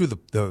walking through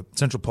the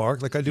Central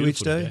Park like I do each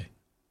day.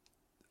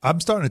 I'm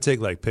starting to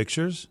take like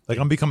pictures. Like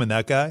I'm becoming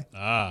that guy.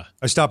 I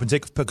stop and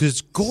take because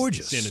it's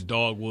gorgeous. Seeing the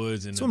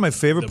dogwoods and it's one of my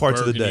favorite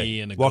parts of the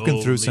day.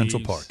 Walking through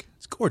Central Park.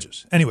 It's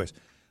gorgeous. Anyways,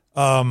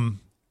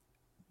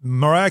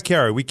 Mariah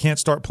Carey, we can't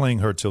start playing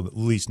her till at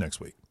least next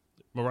week.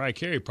 Mariah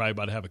Carey probably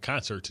about to have a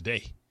concert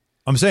today.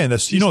 I'm saying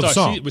this. You know the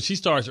song, but she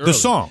starts early. The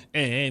song.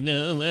 Yeah.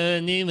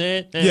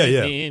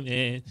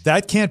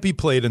 That can't be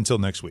played until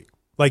next week.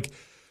 Like,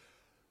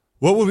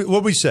 what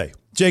would we say,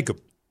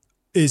 Jacob?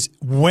 Is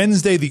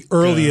Wednesday the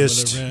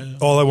earliest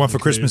All I Want for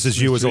Christmas Is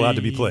You is allowed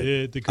to be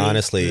played?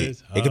 Honestly,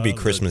 it could be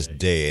Christmas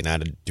Day, and I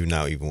do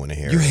not even want to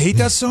hear it. You hate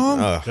that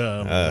song?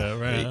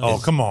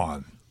 Come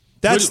on.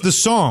 That's the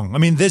song. I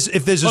mean,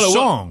 if there's a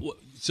song.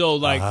 So,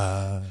 like,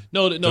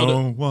 no.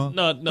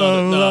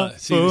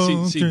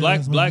 See,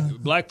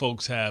 black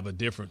folks have a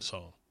different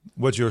song.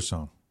 What's your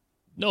song?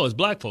 No, it's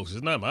black folks.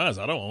 It's not mine.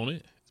 I don't own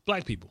it. It's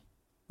black people.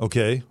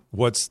 Okay.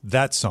 What's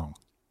that song?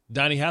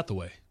 Donny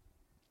Hathaway.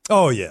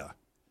 Oh, yeah.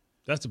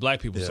 That's the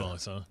black people song,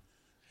 son.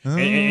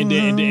 And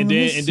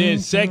then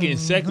second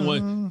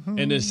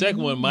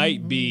one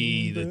might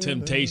be the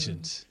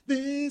Temptations. Well,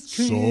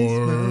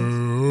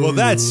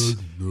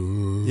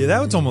 that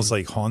was almost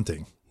like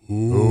haunting.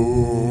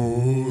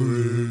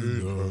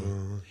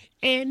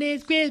 And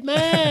this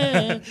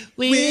Christmas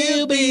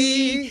will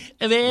be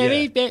a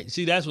very bad.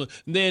 See, that's what.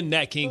 Then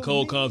Nat King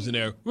Cole comes in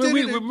there.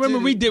 Remember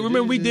we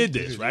did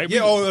this, right?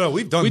 Yeah.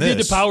 We've done this. We did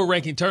the power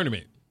ranking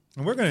tournament.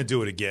 And we're going to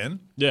do it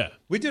again. Yeah.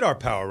 We did our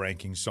power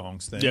ranking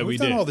songs thing. Yeah, We've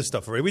done all this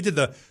stuff already. We did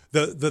the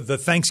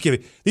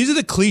Thanksgiving. These are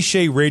the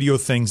cliche radio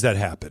things that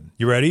happen.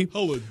 You ready?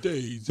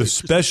 Holidays. The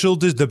special,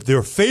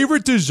 their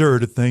favorite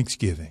dessert at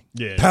Thanksgiving.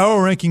 Yeah.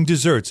 Power ranking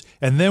desserts.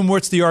 And then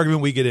what's the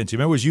argument we get into?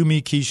 Remember, it was you,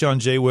 me, Keyshawn,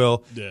 Jay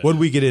Will. Yeah. What did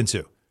we get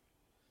into?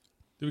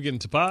 Did we get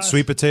into pie?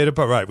 Sweet potato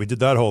pie. Right. We did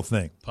that whole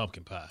thing.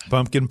 Pumpkin pie.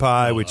 Pumpkin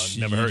pie, which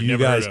never heard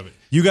of it.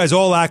 You guys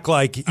all act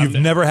like you've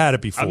never had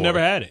it before. I've never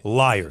had it.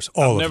 Liars.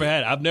 I've never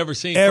had it. I've never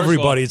seen.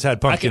 Everybody's had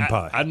pumpkin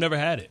pie. I've never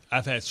had it.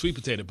 I've had sweet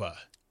potato pie.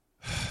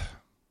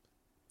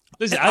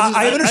 Listen,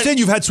 I understand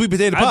you've had sweet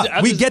potato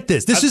pie. We get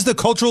this. This is the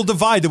cultural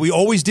divide that we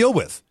always deal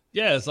with.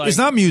 Yeah, it's like it's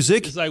not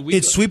music.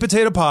 It's sweet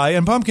potato pie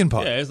and pumpkin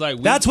pie. Yeah, it's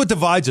like that's what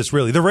divides us.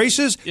 Really, the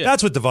races. Yeah.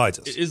 That's what divides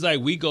us. It's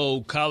like we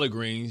go collard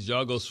greens,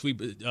 y'all go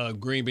sweet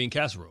green bean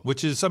casserole.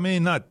 Which is, I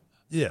mean, not.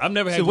 Yeah, I've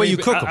never had the way you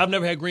cook them. I've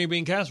never had green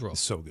bean casserole.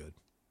 It's so good.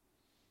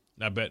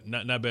 Not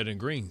better than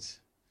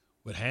greens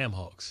with ham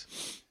hocks.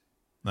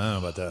 I don't know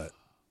about that.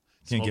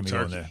 Can't get me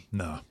going there.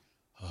 No,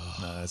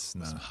 that's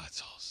not. Some hot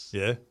sauce.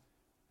 Yeah.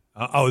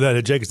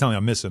 That Jake is telling me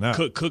I'm missing out.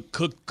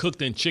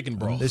 Cooked in chicken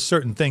broth. There's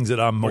certain things that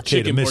I'm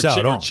okay to miss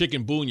out on. Or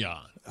chicken bouillon.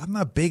 I'm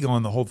not big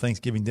on the whole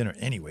Thanksgiving dinner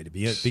anyway. To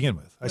begin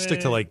with, I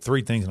stick to like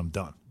 3 things and I'm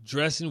done.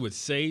 Dressing with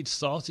sage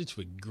sausage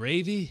with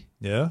gravy.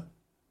 Yeah.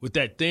 With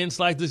that thin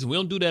slice. Listen, we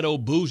don't do that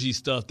old bougie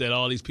stuff that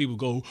all these people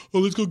go,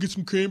 let's go get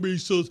some cranberry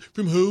sauce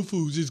from Whole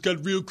Foods. It's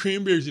got real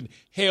cranberries in it.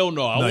 Hell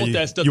no. I want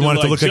that stuff you to want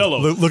it to look like Jell-O.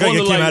 Look like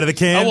it came out of the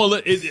can?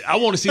 I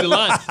want to see the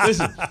line.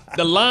 Listen,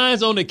 the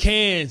lines on the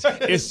cans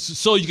is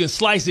so you can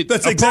slice it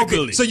appropriately.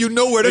 Exactly. So you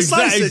know where to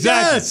slice it.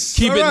 Exactly. Yes.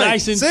 Keep it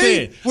nice and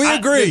thin. We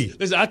agree.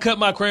 Listen, I cut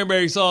my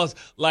cranberry sauce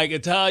like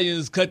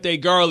Italians cut their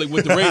garlic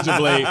with the razor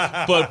blade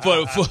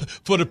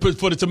for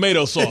the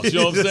tomato sauce. You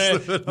know what I'm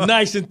saying?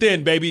 Nice and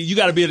thin, baby. You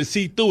got to be able to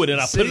see through it, and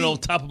I put it on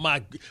top of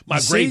my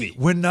gravy.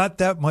 We're not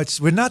that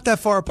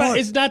far apart. But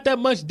it's not that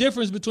much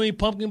difference between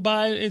pumpkin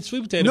pie and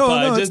sweet potato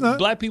pie. No, just it's not.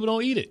 Black people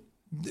don't eat it.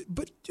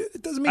 But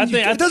it doesn't mean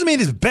it doesn't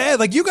mean it's bad.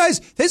 Like you guys,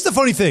 here's the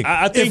funny thing.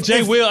 I think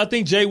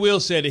Jay Will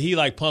said that he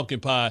liked pumpkin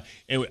pie,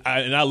 and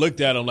I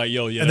looked at him like,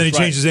 yo, yeah. And then he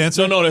changed his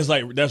answer. No,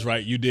 that's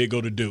right. You did go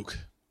to Duke.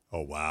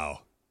 Oh wow,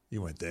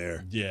 you went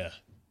there. Yeah.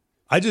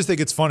 I just think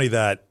it's funny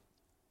that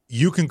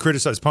you can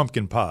criticize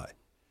pumpkin pie.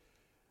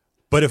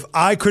 But if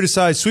I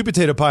criticize sweet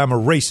potato pie, I'm a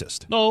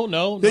racist. No.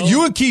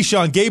 You and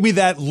Keyshawn gave me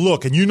that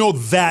look, and you know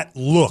that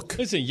look.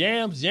 Listen,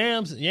 yams,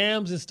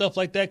 and stuff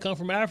like that come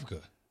from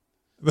Africa.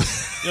 You know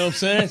what I'm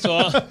saying? So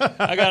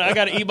I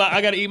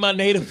gotta eat my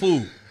native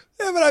food.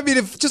 Yeah, but I mean,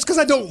 just because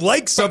I don't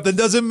like something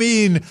doesn't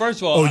mean.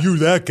 First of all, you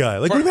that guy.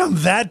 Like, what do you mean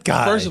I'm that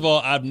guy? First of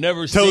all, I've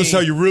never tell us how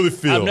you really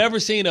feel. I've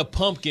never seen a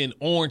pumpkin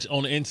orange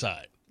on the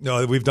inside.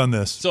 No, we've done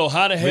this. So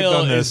how the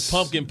hell is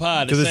pumpkin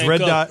pie the same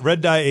color? It's red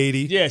dye 80.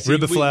 Yeah,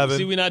 riboflavin.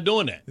 See, we're not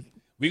doing that.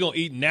 We're going to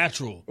eat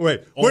natural.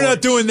 Wait, we're not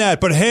doing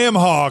that, but ham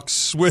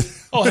hocks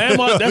with... Oh, ham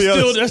hocks,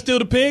 that's still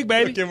the pig,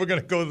 baby. Okay, we're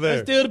going to go there.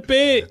 That's still the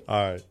pig.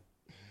 All right.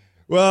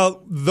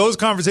 Well, those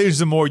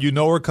conversations and more,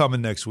 are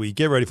coming next week.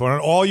 Get ready for it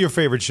on all your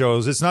favorite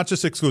shows. It's not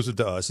just exclusive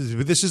to us.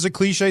 This is a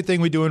cliche thing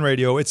we do in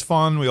radio. It's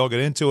fun. We all get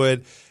into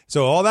it.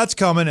 So all that's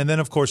coming. And then,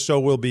 of course, so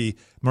will be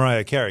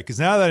Mariah Carey. Because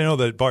now that I know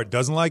that Bart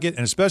doesn't like it,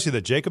 and especially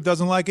that Jacob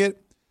doesn't like it,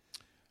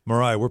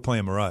 Mariah, we're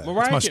playing Mariah.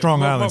 It's my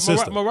Strong Island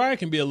system. Mariah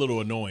can be a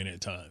little annoying at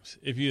times.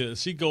 If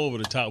she go over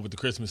the top with the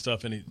Christmas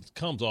stuff, and it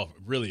comes off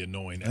really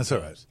annoying. That's all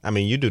right. I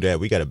mean, you do that,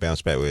 we got to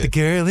bounce back with it. The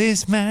girl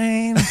is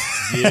mine.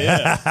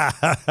 Yeah.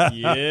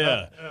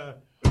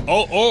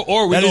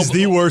 Or that is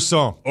the worst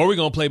song. Or we're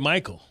going to play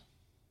Michael.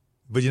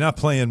 But you're not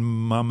playing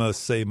Mama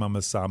Say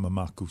Mama Sama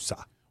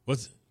Makusa.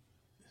 What's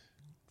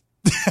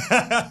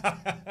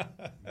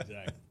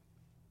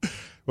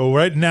Well,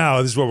 right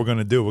now, this is what we're going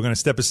to do. We're going to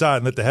step aside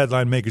and let the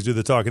headline makers do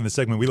the talk in the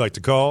segment we like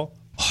to call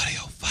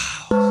Audio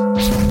File.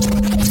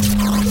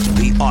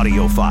 The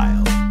Audio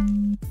File.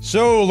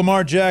 So,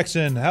 Lamar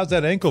Jackson, how's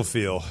that ankle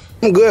feel?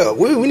 I'm good.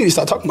 We need to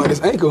start talking about this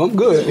ankle. I'm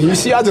good. You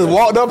see, I just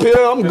walked up here.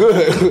 I'm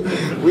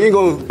good. We ain't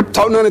going to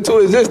talk nothing into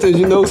existence,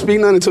 speak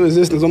nothing into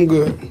existence. I'm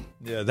good.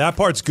 Yeah, that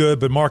part's good,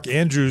 but Mark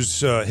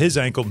Andrews, his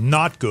ankle,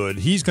 not good.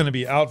 He's going to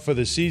be out for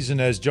the season,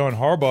 as John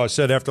Harbaugh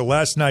said after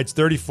last night's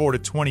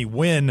 34-20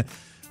 win.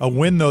 A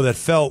win, though, that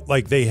felt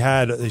like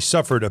they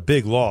suffered a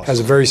big loss. Has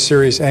a very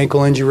serious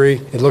ankle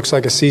injury. It looks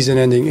like a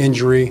season-ending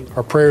injury.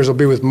 Our prayers will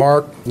be with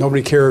Mark.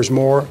 Nobody cares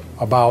more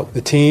about the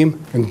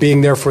team and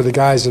being there for the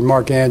guys than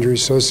Mark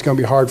Andrews, so this is going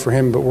to be hard for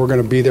him, but we're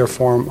going to be there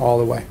for him all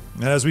the way.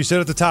 And as we said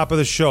at the top of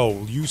the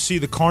show, you see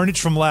the carnage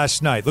from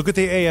last night. Look at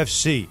the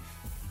AFC.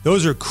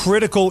 Those are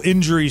critical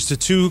injuries to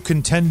two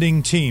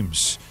contending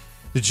teams.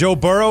 The Joe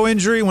Burrow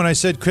injury, when I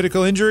said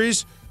critical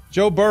injuries,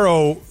 Joe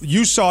Burrow,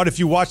 you saw it if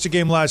you watched the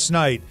game last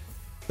night.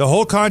 The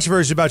whole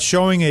controversy about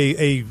showing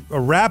a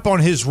wrap on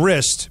his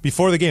wrist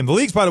before the game. The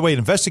league's, by the way,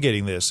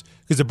 investigating this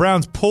because the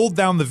Browns pulled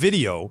down the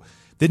video,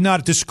 did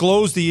not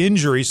disclose the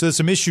injury, so there's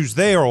some issues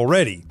there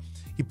already.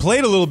 He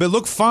played a little bit,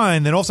 looked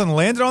fine, then all of a sudden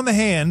landed on the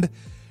hand,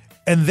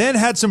 and then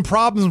had some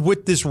problems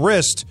with this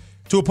wrist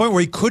to a point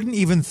where he couldn't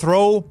even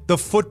throw the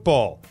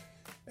football.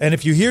 And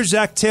if you hear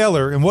Zach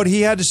Taylor and what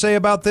he had to say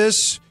about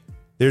this,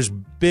 there's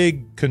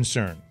big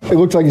concern. It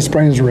looked like he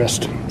sprained his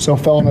wrist, so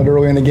fell on it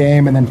early in the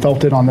game and then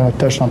felt it on the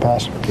touchdown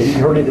pass. You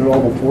heard it at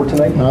all before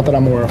tonight? Not that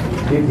I'm aware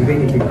of. Do you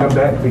think he can come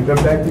back? Can he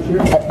come back this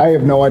year? I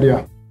have no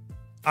idea.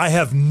 I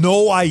have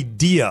no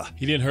idea.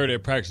 He didn't hurt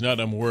at practice, not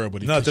that I'm aware of,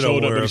 but he Not that showed I'm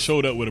up. aware But he of.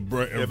 showed up with a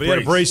brace. Yeah, but he had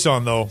a brace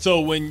on, though.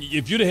 So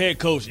if you're the head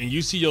coach and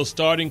you see your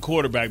starting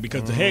quarterback,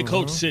 because the head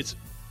coach sits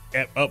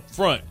up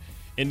front,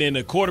 and then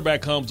the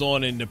quarterback comes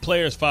on and the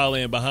players file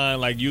in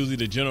behind, like usually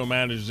the general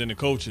managers and the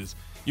coaches.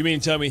 You mean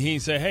to tell me he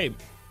didn't say, "Hey,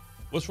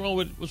 what's wrong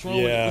with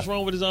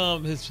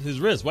his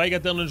wrist? Why you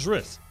got that on his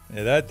wrist?"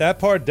 Yeah, that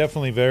part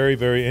definitely very,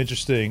 very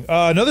interesting.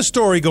 Another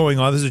story going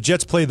on. This is the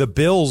Jets play the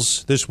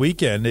Bills this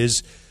weekend.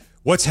 Is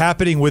what's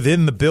happening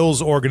within the Bills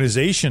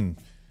organization?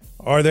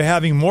 Are they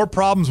having more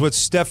problems with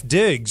Steph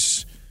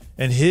Diggs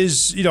and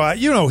his?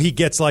 He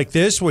gets like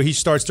this where he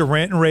starts to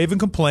rant and rave and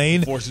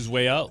complain, Force his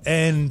way out.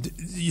 And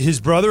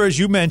his brother, as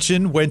you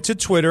mentioned, went to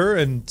Twitter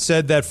and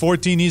said that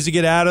 14 needs to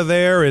get out of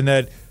there and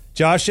that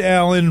Josh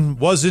Allen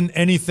wasn't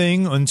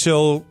anything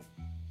until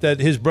that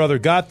his brother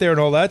got there and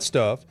all that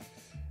stuff.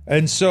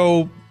 And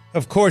so,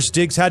 of course,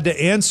 Diggs had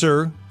to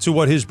answer to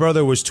what his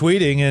brother was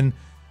tweeting, and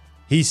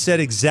he said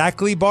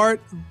exactly,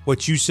 Bart,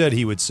 what you said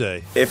he would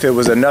say. If it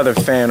was another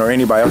fan or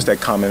anybody else that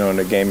commented on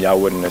the game,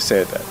 y'all wouldn't have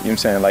said that. You know what I'm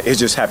saying? Like, it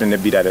just happened to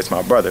be that it's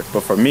my brother.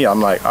 But for me,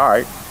 I'm like, all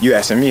right, you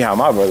asking me how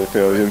my brother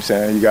feels. You know what I'm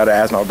saying? You got to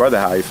ask my brother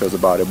how he feels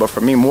about it. But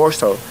for me, more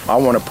so, I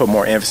want to put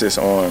more emphasis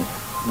on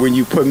when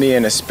you put me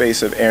in a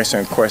space of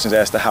answering questions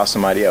as to how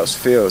somebody else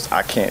feels,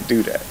 I can't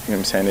do that. You know what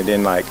I'm saying? And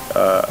then, like,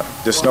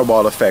 the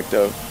snowball effect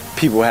of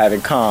people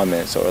having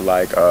comments or,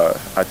 like,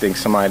 I think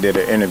somebody did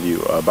an interview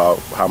about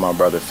how my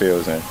brother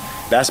feels, and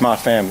that's my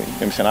family. You know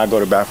what I'm saying? I go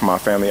to bat for my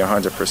family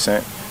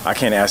 100%. I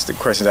can't ask the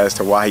questions as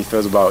to why he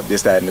feels about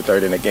this, that, and the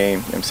third in the game. You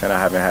know what I'm saying? I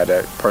haven't had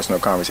that personal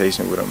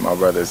conversation with him. My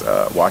brother's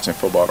watching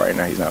football right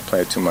now. He's not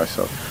playing too much,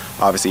 so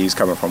obviously he's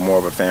coming from more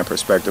of a fan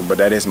perspective, but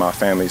that is my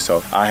family,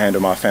 so I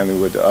handle my family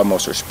with the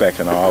utmost respect,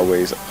 and I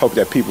always hope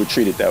that people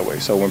treat it that way.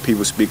 So when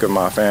people speak of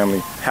my family,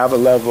 have a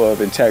level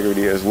of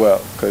integrity as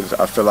well, because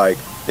I feel like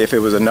if it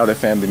was another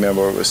family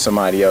member or it was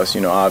somebody else,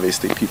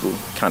 obviously people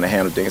kind of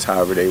handle things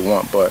however they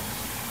want, but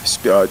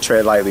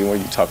tread lightly when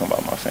you're talking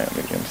about my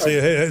family. You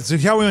know so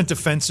how we went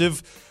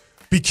defensive.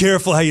 Be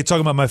careful how you're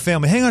talking about my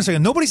family. Hang on a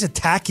second. Nobody's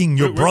attacking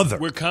your brother.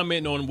 We're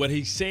commenting on what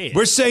he said.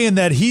 We're saying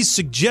that he's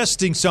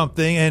suggesting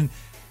something, and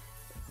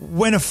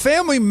when a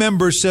family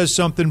member says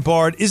something,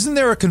 Bart, isn't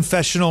there a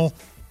confessional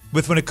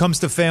when it comes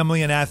to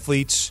family and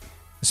athletes,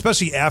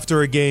 especially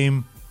after a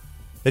game,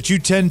 that you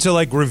tend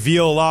to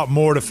reveal a lot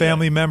more to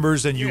family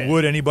members than you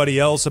would anybody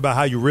else about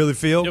how you really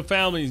feel? Your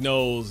family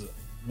knows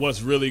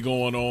what's really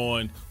going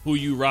on, who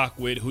you rock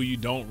with, who you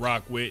don't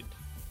rock with,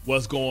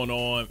 what's going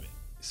on.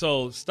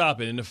 So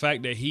stop it. And the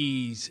fact that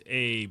he's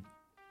a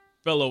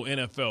fellow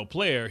NFL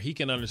player, he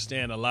can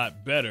understand a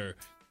lot better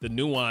the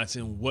nuance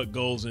and what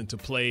goes into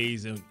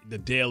plays and the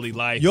daily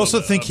life. You also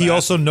think he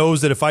also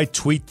knows that if I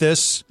tweet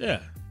this,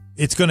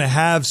 it's going to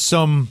have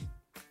some.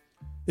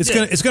 It's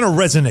going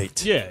to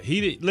resonate. Yeah,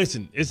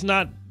 listen. It's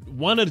not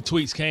one of the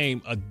tweets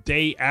came a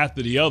day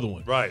after the other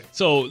one. Right.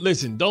 So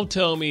listen, don't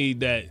tell me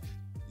that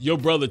your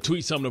brother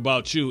tweets something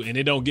about you and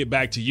it don't get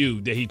back to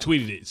you that he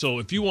tweeted it. So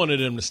if you wanted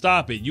him to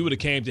stop it, you would have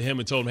came to him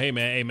and told him,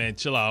 hey man,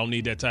 chill out. I don't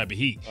need that type of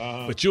heat.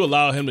 But you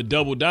allow him to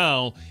double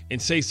down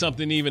and say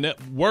something even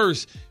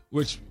worse,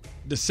 which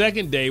the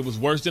second day was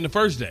worse than the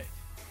first day.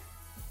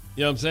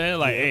 You know what I'm saying?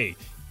 Like, hey,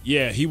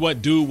 he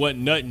wasn't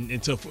nothing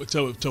until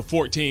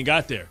 14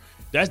 got there.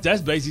 That's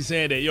basically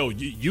saying that, yo,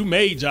 you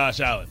made Josh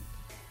Allen.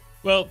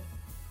 Well,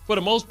 for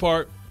the most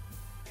part,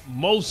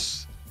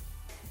 most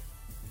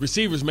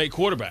receivers make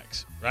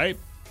quarterbacks, right?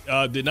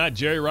 Did not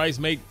Jerry Rice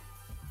make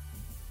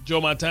Joe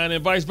Montana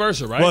and vice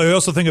versa, right? Well, you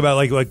also think about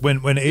like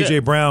when A.J.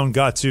 Brown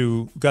got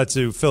to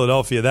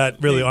Philadelphia,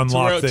 that really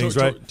unlocked things,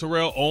 right?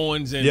 Terrell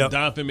Owens and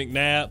Donovan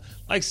McNabb.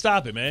 Like,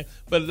 stop it, man.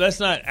 But let's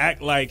not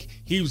act like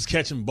he was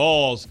catching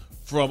balls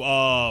from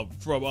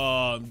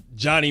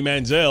Johnny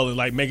Manziel and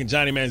like making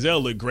Johnny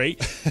Manziel look great.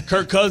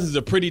 Kirk Cousins is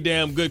a pretty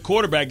damn good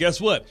quarterback. Guess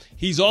what?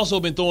 He's also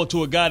been throwing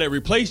to a guy that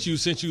replaced you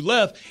since you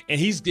left, and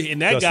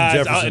that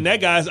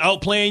guy's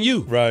outplaying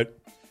you. Right.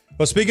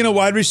 Well, speaking of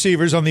wide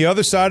receivers, on the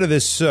other side of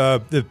this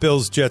the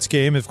Bills-Jets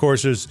game, of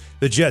course, there's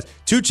the Jets.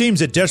 Two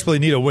teams that desperately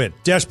need a win.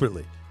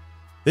 Desperately.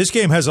 This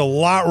game has a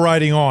lot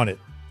riding on it.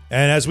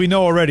 And as we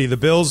know already, the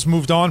Bills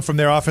moved on from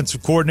their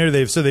offensive coordinator.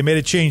 They've said they made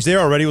a change there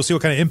already. We'll see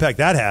what kind of impact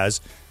that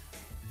has.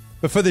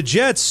 But for the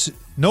Jets,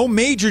 no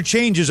major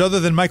changes other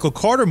than Michael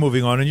Carter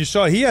moving on. And you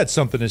saw he had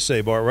something to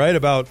say, Bart, right,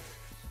 about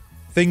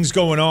things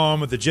going on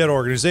with the Jet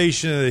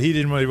organization that he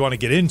didn't really want to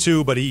get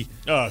into, but he...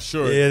 Oh,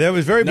 sure. Yeah, that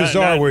was very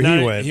bizarre where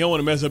he went. He don't want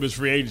to mess up his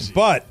free agency.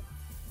 But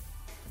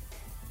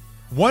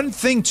one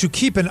thing to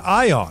keep an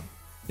eye on,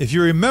 if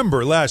you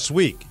remember last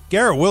week,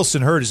 Garrett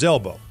Wilson hurt his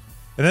elbow.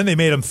 And then they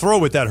made him throw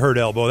with that hurt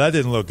elbow. That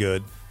didn't look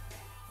good.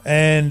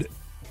 And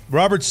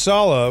Robert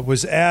Saleh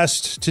was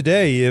asked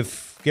today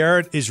if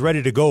Garrett is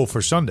ready to go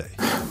for Sunday.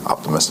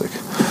 Optimistic.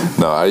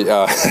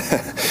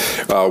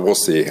 No, we'll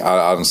see.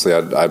 Honestly,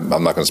 I'm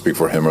not going to speak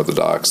for him or the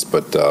docs,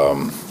 but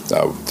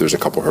there's a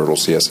couple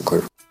hurdles he has to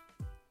clear.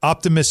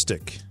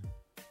 Optimistic.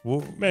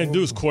 Man,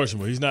 dude's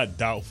questionable. He's not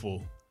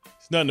doubtful.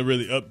 It's nothing to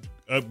really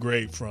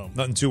upgrade from.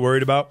 Nothing too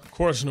worried about?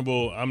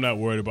 Questionable, I'm not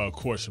worried about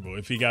questionable.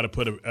 If he got to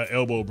put an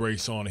elbow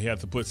brace on, he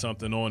has to put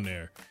something on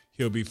there.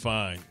 He'll be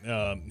fine.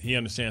 He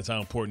understands how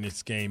important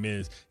this game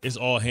is. It's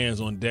all hands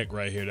on deck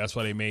right here. That's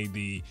why they made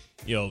the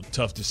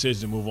tough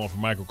decision to move on from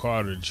Michael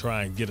Carter to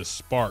try and get a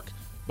spark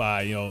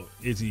by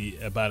Izzy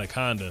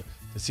Abanikanda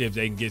to see if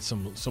they can get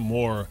some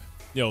more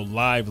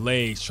live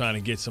legs, trying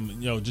to get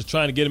some just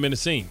trying to get him in the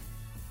scene.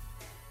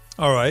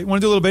 All right,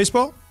 want to do a little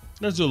baseball?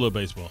 Let's do a little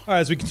baseball. All right,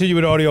 as we continue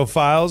with audio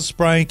files,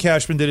 Brian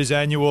Cashman did his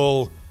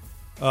annual.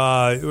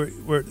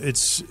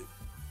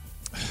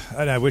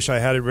 And I wish I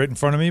had it right in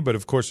front of me, but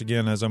of course,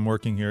 again, as I'm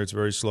working here, it's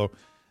very slow.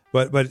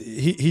 But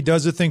he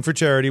does a thing for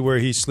charity where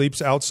he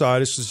sleeps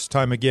outside. It's this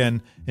time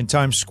again in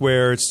Times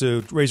Square. It's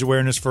to raise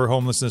awareness for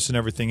homelessness and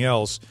everything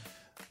else.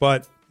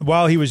 But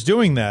while he was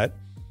doing that,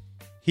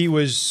 he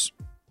was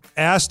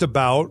asked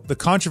about the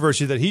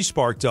controversy that he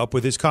sparked up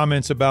with his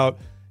comments about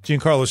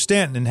Giancarlo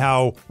Stanton and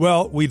how,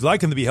 well, we'd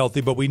like him to be healthy,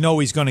 but we know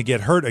he's going to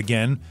get hurt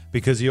again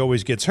because he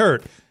always gets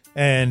hurt.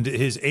 And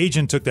his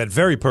agent took that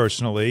very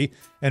personally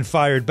and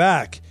fired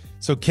back.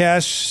 So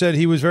Cash said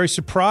he was very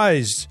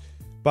surprised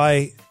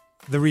by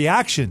the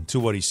reaction to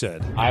what he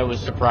said. I was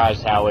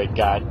surprised how it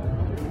got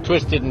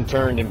twisted and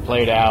turned and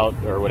played out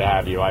or what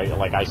have you.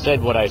 I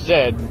said what I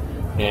said,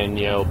 and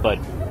but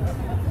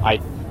I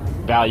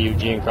value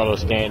Giancarlo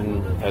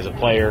Stanton as a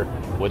player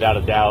without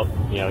a doubt.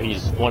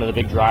 He's one of the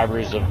big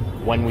drivers of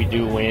when we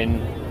do win.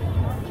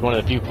 He's one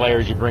of the few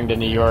players you bring to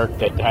New York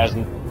that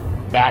hasn't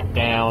backed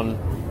down,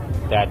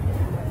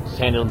 that's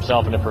handled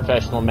himself in a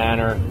professional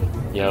manner,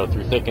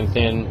 through thick and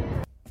thin.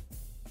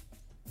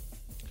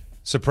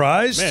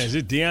 Surprised? Man, is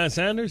it Deion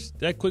Sanders?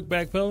 That quick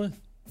backpedaling?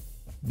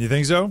 You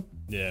think so?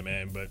 Yeah,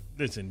 man. But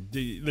listen,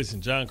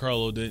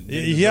 Giancarlo didn't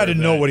he had to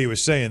know what he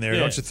was saying there,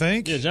 don't you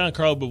think? Yeah,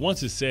 Giancarlo. But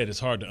once it's said, it's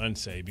hard to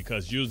unsay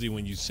because usually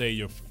when you say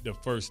the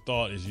first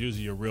thought is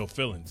usually your real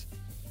feelings.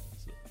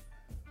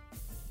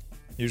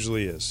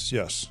 Usually is,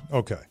 yes.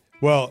 Okay.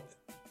 Well,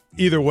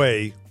 either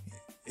way,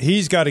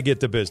 he's got to get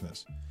to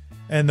business.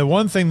 And the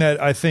one thing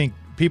that I think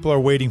people are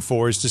waiting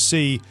for is to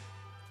see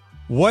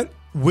what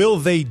will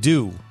they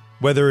do,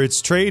 whether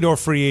it's trade or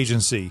free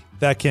agency,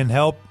 that can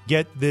help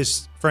get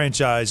this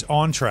franchise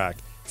on track,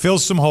 fill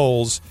some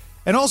holes,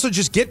 and also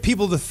just get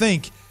people to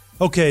think,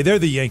 okay, they're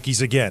the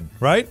Yankees again,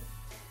 right?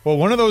 Well,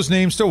 one of those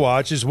names to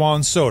watch is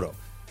Juan Soto.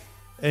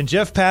 And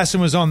Jeff Passan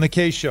was on the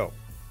K Show.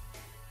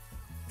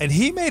 And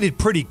he made it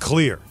pretty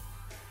clear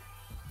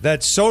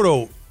that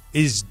Soto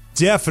is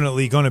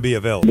definitely going to be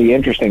available. The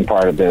interesting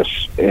part of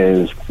this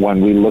is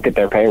when we look at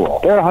their payroll.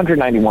 They're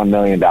 $191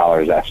 million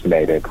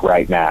estimated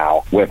right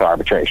now with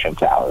arbitration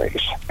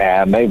salaries.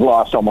 And they've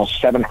lost almost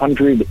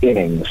 700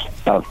 innings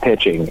of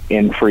pitching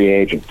in free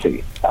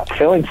agency.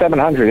 Filling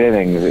 700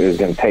 innings is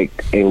going to take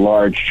a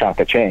large chunk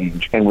of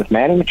change. And with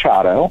Manny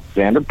Machado,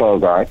 Xander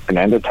Bogaerts,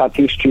 Fernando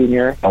Tatis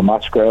Jr., Bill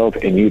Musgrove,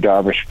 and Yu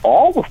Darvish,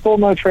 all with full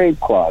no-trade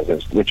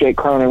clauses, with Jake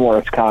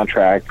Cronenworth's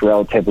contract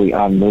relatively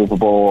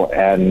unmovable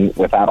and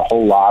without a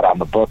whole lot on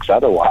the books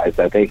otherwise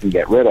that they can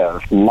get rid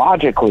of.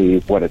 Logically,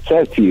 what it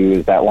says to you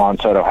is that Juan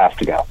Soto has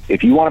to go.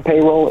 If you want to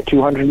payroll at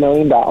 $200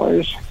 million,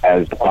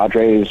 as the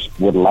Padres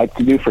would like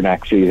to do for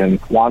next season,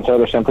 Juan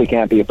Soto simply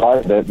can't be a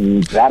part of it,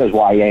 and that is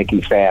why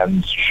Yankees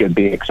fans should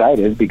be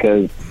excited,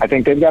 because I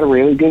think they've got a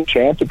really good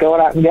chance of going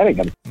out and getting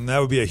him. And that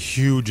would be a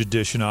huge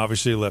addition,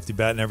 obviously, lefty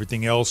bat and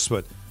everything else,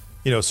 but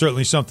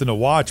certainly something to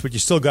watch, but you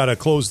still got to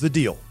close the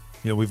deal.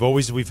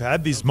 we've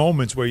had these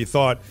moments where you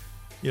thought,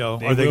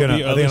 are they going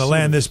to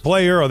land this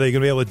player? Are they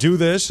going to be able to do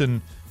this?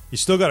 And you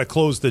still got to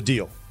close the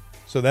deal.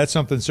 So that's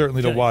something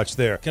certainly to watch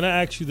there. Can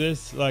I ask you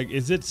this? Like,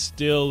 is it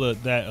still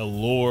that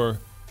allure?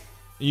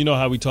 You know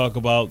how we talk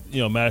about,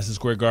 Madison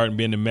Square Garden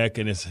being the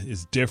Mecca and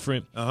it's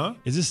different.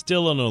 Is it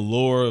still an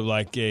allure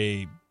like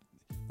Yankee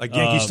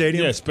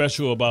Stadium? Yeah,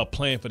 special about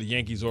playing for the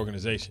Yankees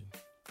organization.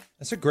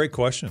 That's a great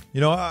question.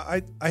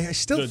 I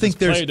still think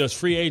does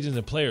free agents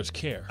and players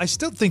care? I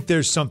still think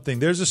there's a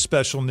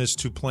specialness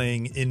to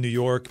playing in New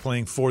York,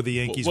 playing for the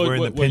Yankees,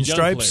 wearing the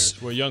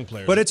pinstripes. We're young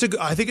players. But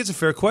I think it's a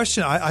fair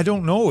question. I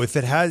don't know if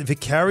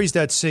it carries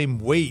that same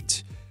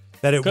weight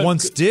that it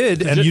once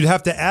did, and you'd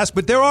have to ask.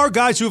 But there are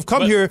guys who have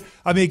come here.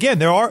 I mean, again,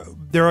 there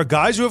are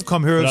guys who have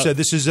come here and said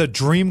this is a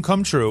dream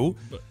come true.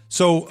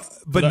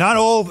 But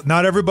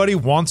not everybody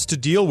wants to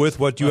deal with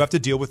what you have to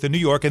deal with in New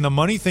York, and the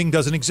money thing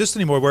doesn't exist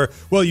anymore.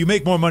 Where you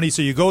make more money,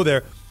 so you go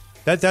there.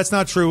 That's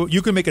not true.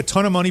 You can make a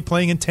ton of money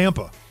playing in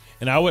Tampa.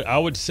 And I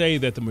would say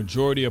that the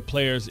majority of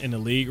players in the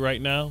league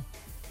right now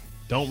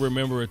don't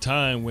remember a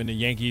time when the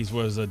Yankees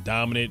was a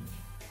dominant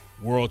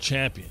world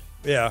champion.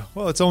 Yeah,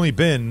 well, it's only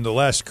been the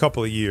last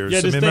couple of years. Yeah,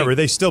 remember,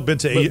 they've still been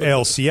to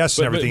ALCS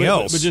and everything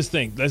else. But just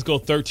think, let's go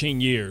 13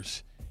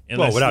 years. And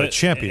without a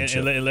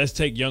championship. And let's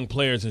take young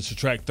players and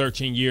subtract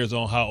 13 years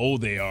on how old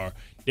they are.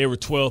 They were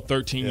 12,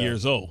 13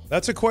 years old.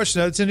 That's a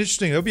question. That's an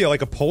interesting. It'll be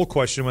like a poll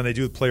question when they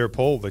do the player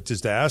poll, like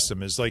just to ask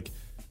them is like,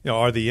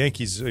 are the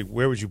Yankees,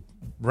 where would you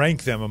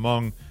rank them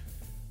among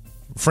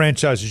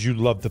franchises you'd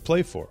love to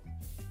play for?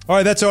 All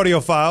right, that's Audio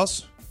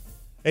Files.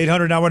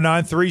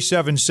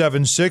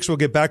 800-919-3776. We'll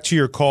get back to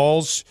your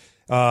calls.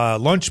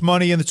 Lunch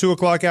money in the 2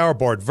 o'clock hour.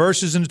 Bart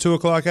versus in the 2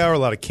 o'clock hour. A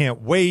lot of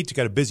can't wait.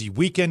 Got a busy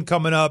weekend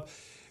coming up.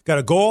 Got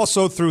to go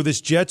also through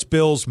this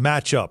Jets-Bills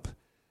matchup.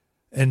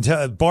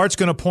 And Bart's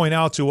going to point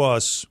out to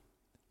us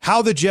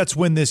how the Jets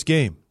win this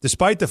game,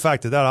 despite the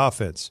fact that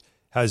offense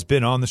has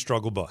been on the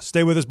struggle bus.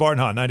 Stay with us, Bart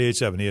and Hahn,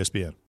 98.7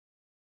 ESPN.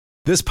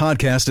 This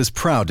podcast is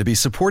proud to be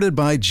supported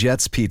by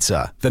Jets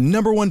Pizza, the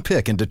 #1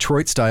 pick in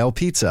Detroit-style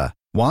pizza.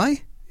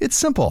 Why? It's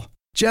simple.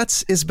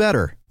 Jets is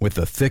better. With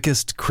the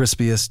thickest,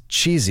 crispiest,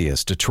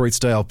 cheesiest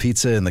Detroit-style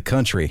pizza in the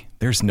country,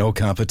 there's no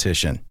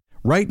competition.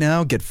 Right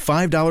now, get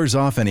 $5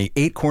 off any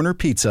 8-corner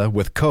pizza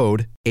with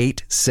code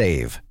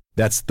 8SAVE.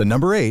 That's the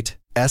number 8,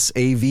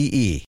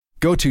 SAVE.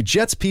 Go to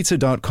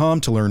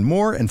jetspizza.com to learn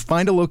more and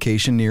find a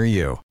location near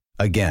you.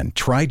 Again,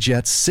 try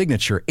Jet's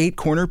signature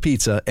 8-corner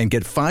pizza and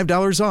get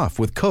 $5 off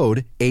with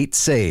code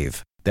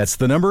 8SAVE. That's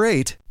the number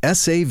 8,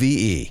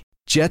 SAVE.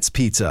 Jet's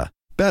Pizza.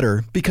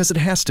 Better because it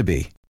has to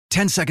be.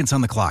 10 seconds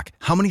on the clock.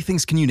 How many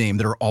things can you name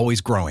that are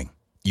always growing?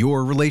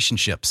 Your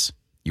relationships,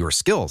 your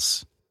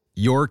skills,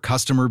 your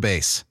customer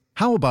base.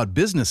 How about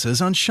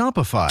businesses on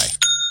Shopify?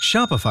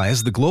 Shopify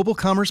is the global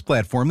commerce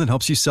platform that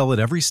helps you sell at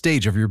every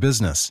stage of your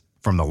business.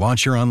 From the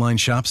launch your online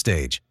shop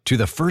stage, to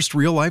the first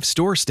real-life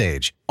store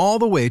stage, all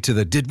the way to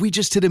the did we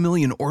just hit a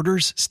million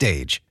orders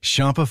stage.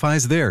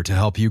 Shopify's there to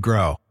help you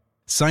grow.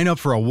 Sign up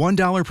for a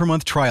 $1 per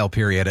month trial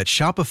period at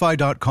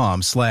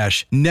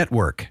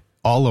shopify.com/network,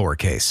 all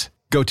lowercase.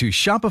 Go to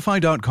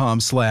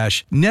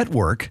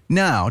shopify.com/network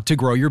now to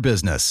grow your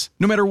business,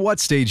 no matter what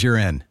stage you're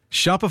in.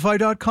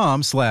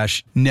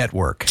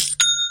 Shopify.com/network.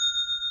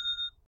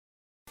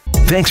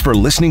 Thanks for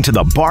listening to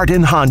the Bart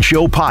and Hahn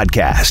Show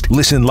podcast.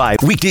 Listen live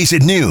weekdays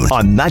at noon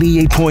on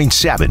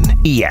 98.7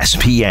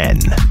 ESPN.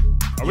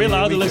 Are we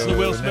allowed to listen to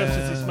Will Smith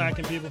since he's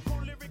smacking people?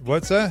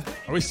 What's that?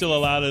 Are we still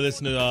allowed to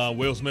listen to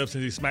Will Smith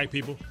since he smacked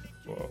people?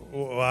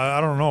 Well, I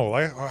don't know.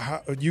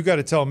 You got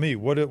to tell me.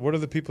 What are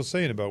the people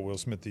saying about Will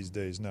Smith these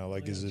days now?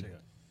 Like, is it?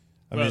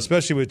 I mean,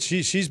 especially with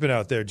she's been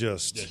out there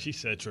just. Yeah, she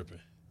said tripping.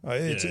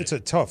 It's a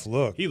tough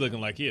look. He looking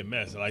like he a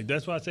mess. Like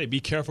that's why I say be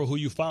careful who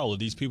you follow.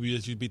 These people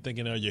that you be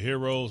thinking are your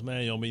heroes,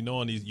 man. You don't be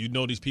knowing these. You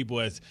know these people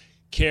as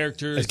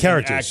characters. As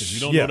characters. And actors. You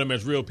don't know them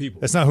as real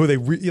people. That's not who they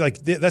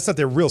like. That's not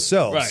their real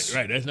selves.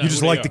 Right. That's not. You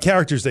just like the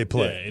characters they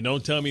play. Yeah, and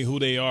don't tell me who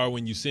they are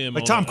when you see them.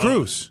 Like Tom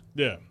Cruise.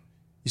 Yeah.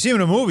 You see him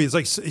in a movie. It's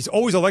like he's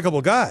always a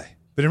likable guy,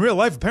 but in real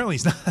life, apparently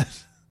he's not.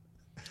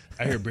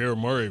 I hear Bill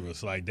Murray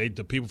was like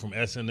the people from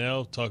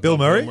SNL talking Bill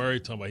about Murray? Bill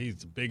Murray talking about he's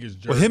the biggest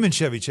jerk. Well, him and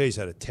Chevy Chase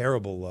had a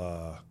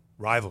terrible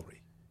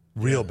rivalry.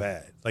 Real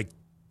bad, like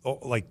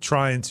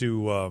trying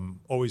to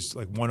always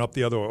like one up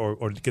the other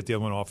or get the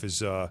other one off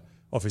his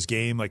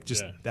game, like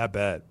just that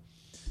bad.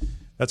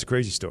 That's a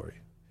crazy story.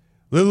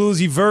 Lil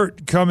Uzi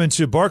Vert coming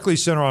to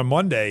Barclays Center on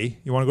Monday.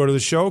 You want to go to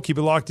the show? Keep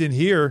it locked in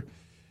here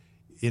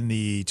in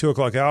the 2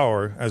 o'clock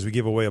hour as we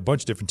give away a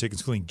bunch of different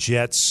tickets, including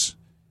Jets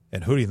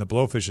and Hootie and the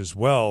Blowfish as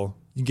well.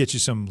 You can get you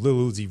some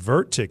Lil Uzi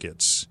Vert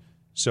tickets.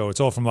 So it's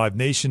all from Live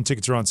Nation.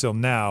 Tickets are on sale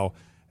now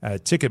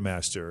at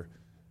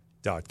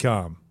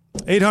Ticketmaster.com.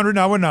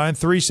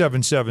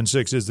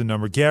 800-919-3776 is the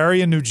number.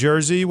 Gary in New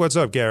Jersey. What's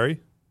up,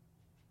 Gary?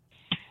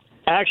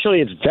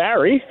 Actually, it's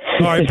Barry.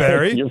 All right,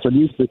 Barry. Your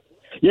producer.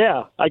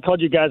 Yeah, I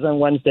called you guys on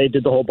Wednesday,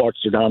 did the whole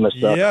Bartstradamus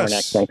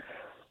next thing.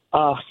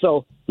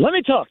 So let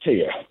me talk to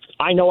you.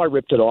 I know I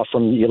ripped it off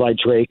from Eli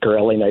Drake or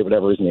LA Knight,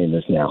 whatever his name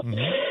is now.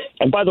 Mm-hmm.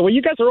 And by the way,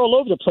 you guys are all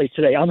over the place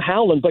today. I'm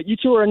howling, but you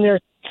two are in there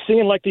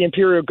singing like the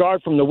Imperial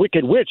Guard from the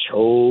Wicked Witch.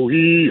 Oh,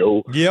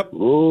 yep.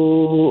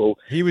 Oh.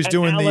 He was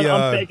doing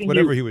Alan,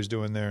 whatever he was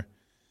doing there.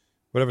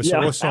 Whatever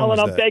yeah, song Alan, was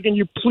I'm that? begging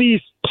you,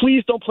 please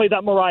don't play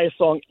that Mariah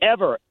song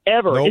ever.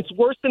 Nope. It's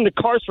worse than the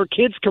Cars for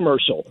Kids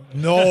commercial.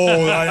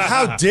 No,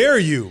 how dare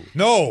you?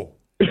 No.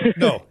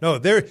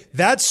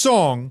 That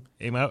song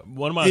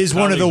is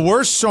one of the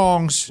worst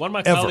songs One of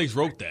my ever. colleagues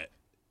wrote that.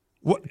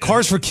 What,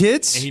 Cars for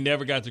Kids? And he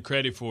never got the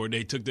credit for it.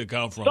 They took the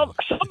account from him.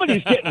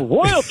 Somebody's getting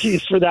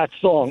royalties for that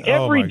song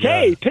every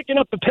day, picking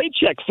up the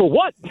paycheck for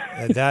what?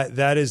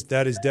 That is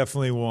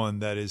definitely one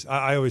that is.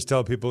 I always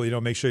tell people,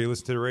 make sure you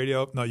listen to the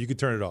radio. No, you can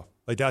turn it off.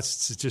 Like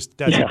that's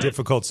a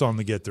difficult song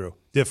to get through.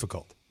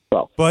 Difficult.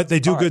 Well, but they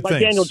do good my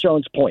things. Daniel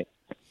Jones point.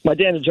 Go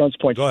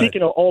ahead.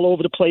 Speaking of all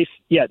over the place,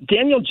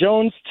 Daniel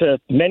Jones to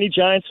many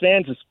Giants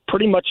fans is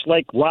pretty much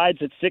like rides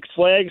at Six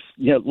Flags,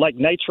 like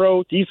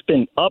Nitro. He's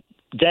been up,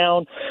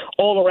 down,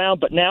 all around,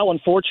 but now,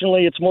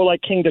 unfortunately, it's more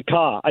like King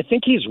Ka. I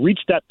think he's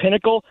reached that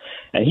pinnacle,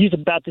 and he's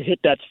about to hit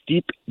that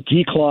steep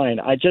decline.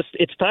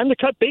 It's time to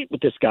cut bait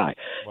with this guy.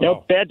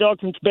 Wow. Bad Dog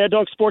from Bad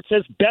Dog Sports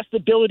says best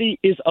ability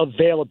is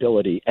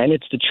availability, and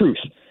it's the truth.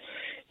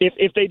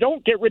 If they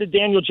don't get rid of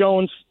Daniel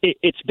Jones,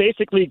 it's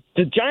basically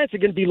the Giants are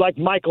going to be like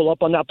Michael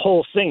up on that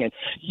pole singing,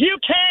 "You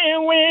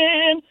can't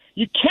win,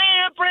 you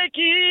can't break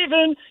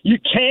even, you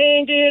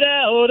can't get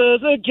out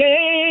of the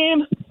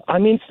game." I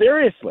mean,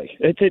 seriously,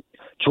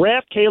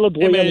 draft Caleb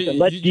Williams and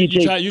let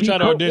DJ. You try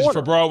to audition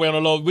for Broadway on the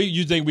low.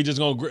 You think we just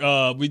gonna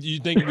gloss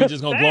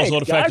over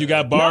the fact you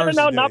got bars?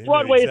 No, not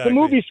Broadway. Exactly. It's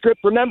a movie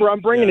script. Remember, I'm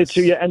bringing it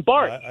to you. And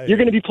Bart, you're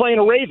going to be playing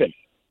a Raven.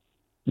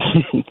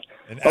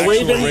 An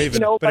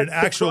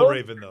actual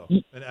Raven, though.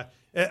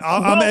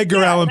 I'm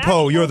Edgar Allan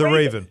Poe. You're the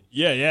Raven.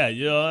 Yeah.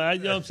 You know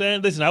what I'm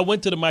saying? Listen, I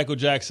went to the Michael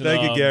Jackson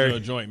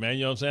joint, man.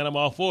 You know what I'm saying? I'm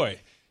all for it.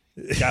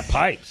 Got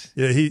pipes.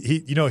 Yeah,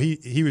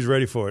 he was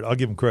ready for it. I'll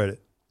give him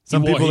credit.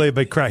 Some people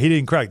crack. He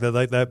didn't crack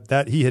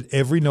that. He hit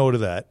every note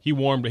of that. He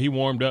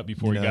warmed up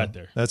before he got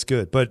there. That's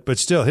good. But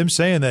still, him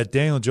saying that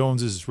Daniel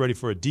Jones is ready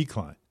for a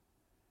decline.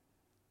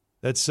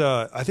 That's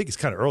I think it's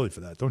kind of early for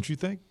that, don't you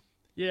think?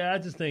 Yeah, I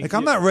just think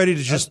I'm not ready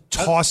to just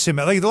toss him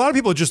out. Like a lot of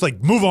people just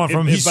move on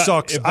from him. He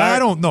sucks. I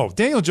don't know.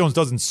 Daniel Jones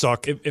doesn't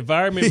suck.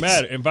 Environment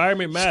matters.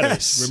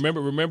 Yes.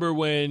 Remember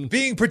when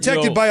being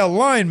protected by a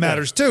line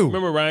matters too.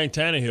 Remember Ryan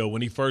Tannehill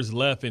when he first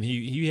left, and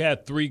he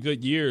had 3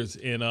 good years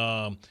in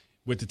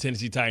with the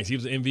Tennessee Titans. He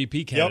was an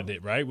MVP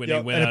candidate, right? When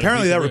they went and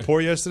apparently that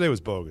report yesterday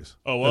was bogus.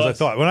 Oh, well, as I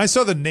thought. When I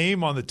saw the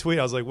name on the tweet,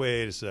 I was like,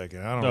 wait a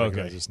second, I don't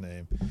recognize this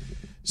name.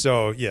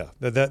 So, yeah,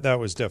 that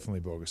was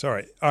definitely bogus. All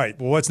right.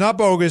 Well, what's not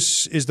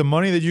bogus is the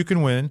money that you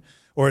can win,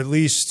 or at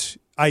least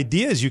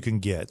ideas you can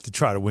get to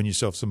try to win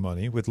yourself some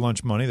money with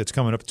lunch money that's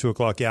coming up at 2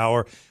 o'clock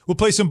hour. We'll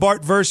play some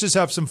Bart Versus,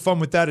 have some fun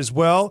with that as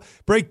well.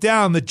 Break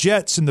down the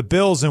Jets and the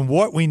Bills and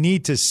what we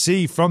need to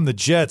see from the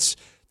Jets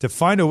to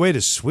find a way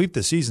to sweep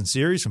the season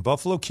series from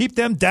Buffalo, keep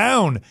them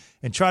down,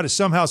 and try to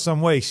somehow,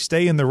 some way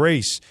stay in the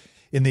race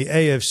in the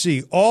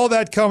AFC. All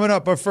that coming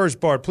up. But first,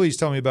 Bart, please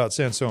tell me about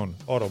Sansone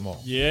Auto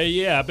Mall.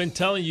 Yeah. I've been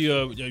telling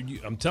you,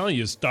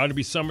 it's starting to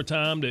be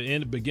summertime, the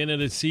beginning of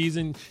the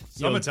season.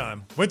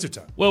 Summertime,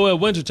 wintertime. Well,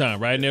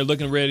 wintertime, right? And they're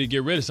looking ready to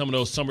get rid of some of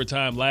those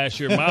summertime last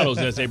year models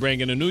as they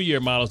bring in the new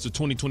year models. The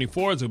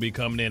 2024s will be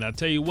coming in. I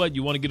tell you what,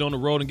 you want to get on the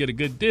road and get a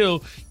good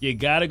deal, you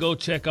got to go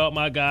check out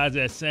my guys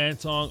at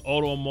Sansone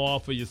Auto Mall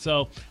for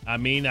yourself. I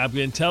mean, I've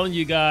been telling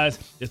you guys,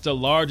 it's the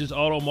largest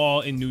auto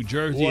mall in New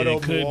Jersey, and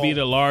it could be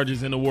the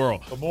largest in the world.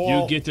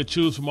 You get to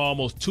choose from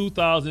almost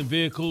 2,000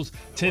 vehicles,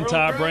 10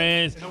 top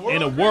brands,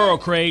 and a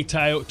world grade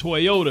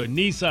Toyota,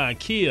 Nissan,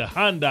 Kia,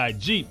 Hyundai,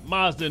 Jeep,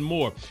 Mazda, and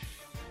more.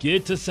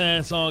 Get to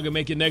Sansone and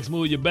make your next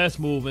move your best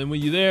move. And when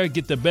you're there,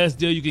 get the best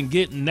deal you can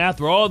get. And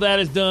after all that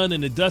is done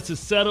and the dust is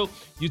settled,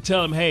 you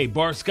tell them, hey,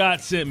 Bart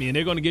Scott sent me. And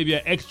they're going to give you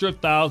an extra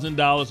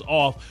 $1,000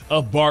 off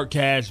of Bart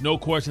Cash. No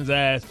questions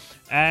asked.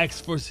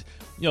 Ask for...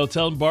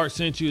 tell them Bart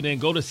sent you, then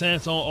go to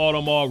Sansone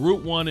Auto Mall,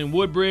 Route 1 in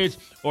Woodbridge,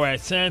 or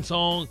at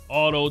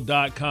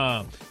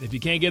SansoneAuto.com. If you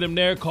can't get them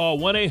there, call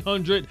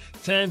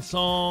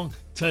 1-800-SANSONE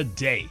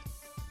today.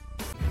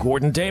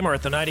 Gordon Damer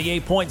at the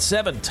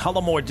 98.7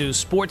 Tullamore Dew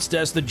Sports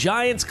Desk. The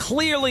Giants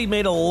clearly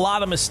made a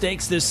lot of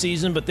mistakes this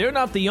season, but they're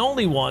not the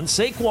only ones.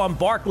 Saquon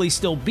Barkley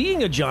still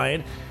being a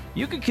Giant,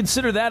 you could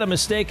consider that a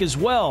mistake as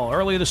well.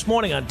 Earlier this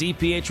morning on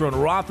DPH and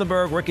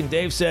Rothenberg, Rick and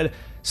Dave said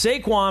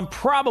Saquon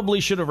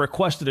probably should have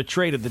requested a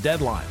trade at the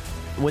deadline.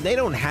 When they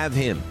don't have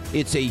him,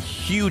 it's a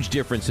huge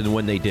difference in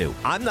when they do.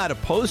 I'm not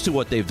opposed to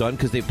what they've done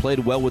because they played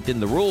well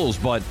within the rules,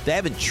 but they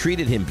haven't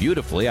treated him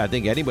beautifully. I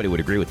think anybody would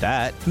agree with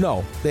that.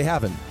 No, they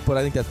haven't. But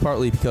I think that's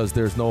partly because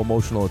there's no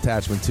emotional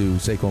attachment to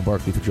Saquon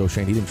Barkley for Joe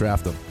Schoen. He didn't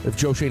draft him. If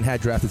Joe Schoen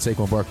had drafted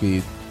Saquon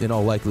Barkley, in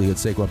all likelihood,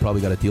 Saquon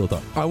probably got a deal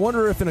done. I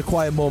wonder if in a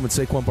quiet moment,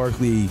 Saquon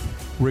Barkley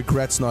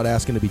regrets not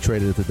asking to be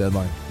traded at the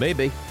deadline.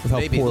 Maybe. With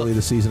how poorly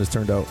the season has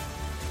turned out.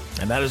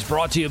 And that is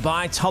brought to you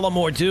by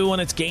Tullamore Dew. When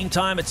it's game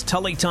time, it's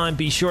Tully time.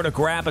 Be sure to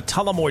grab a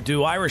Tullamore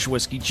Dew Irish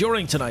whiskey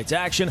during tonight's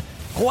action.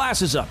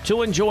 Glasses up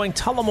to enjoying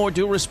Tullamore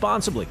Dew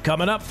responsibly.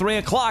 Coming up 3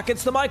 o'clock,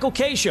 it's the Michael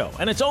Kay Show,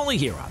 and it's only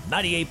here on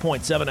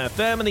 98.7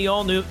 FM and the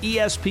all-new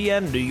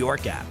ESPN New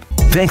York app.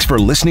 Thanks for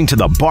listening to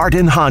the Bart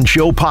and Hahn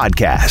Show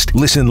podcast.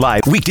 Listen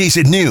live weekdays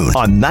at noon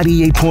on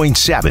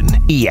 98.7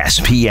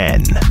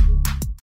 ESPN.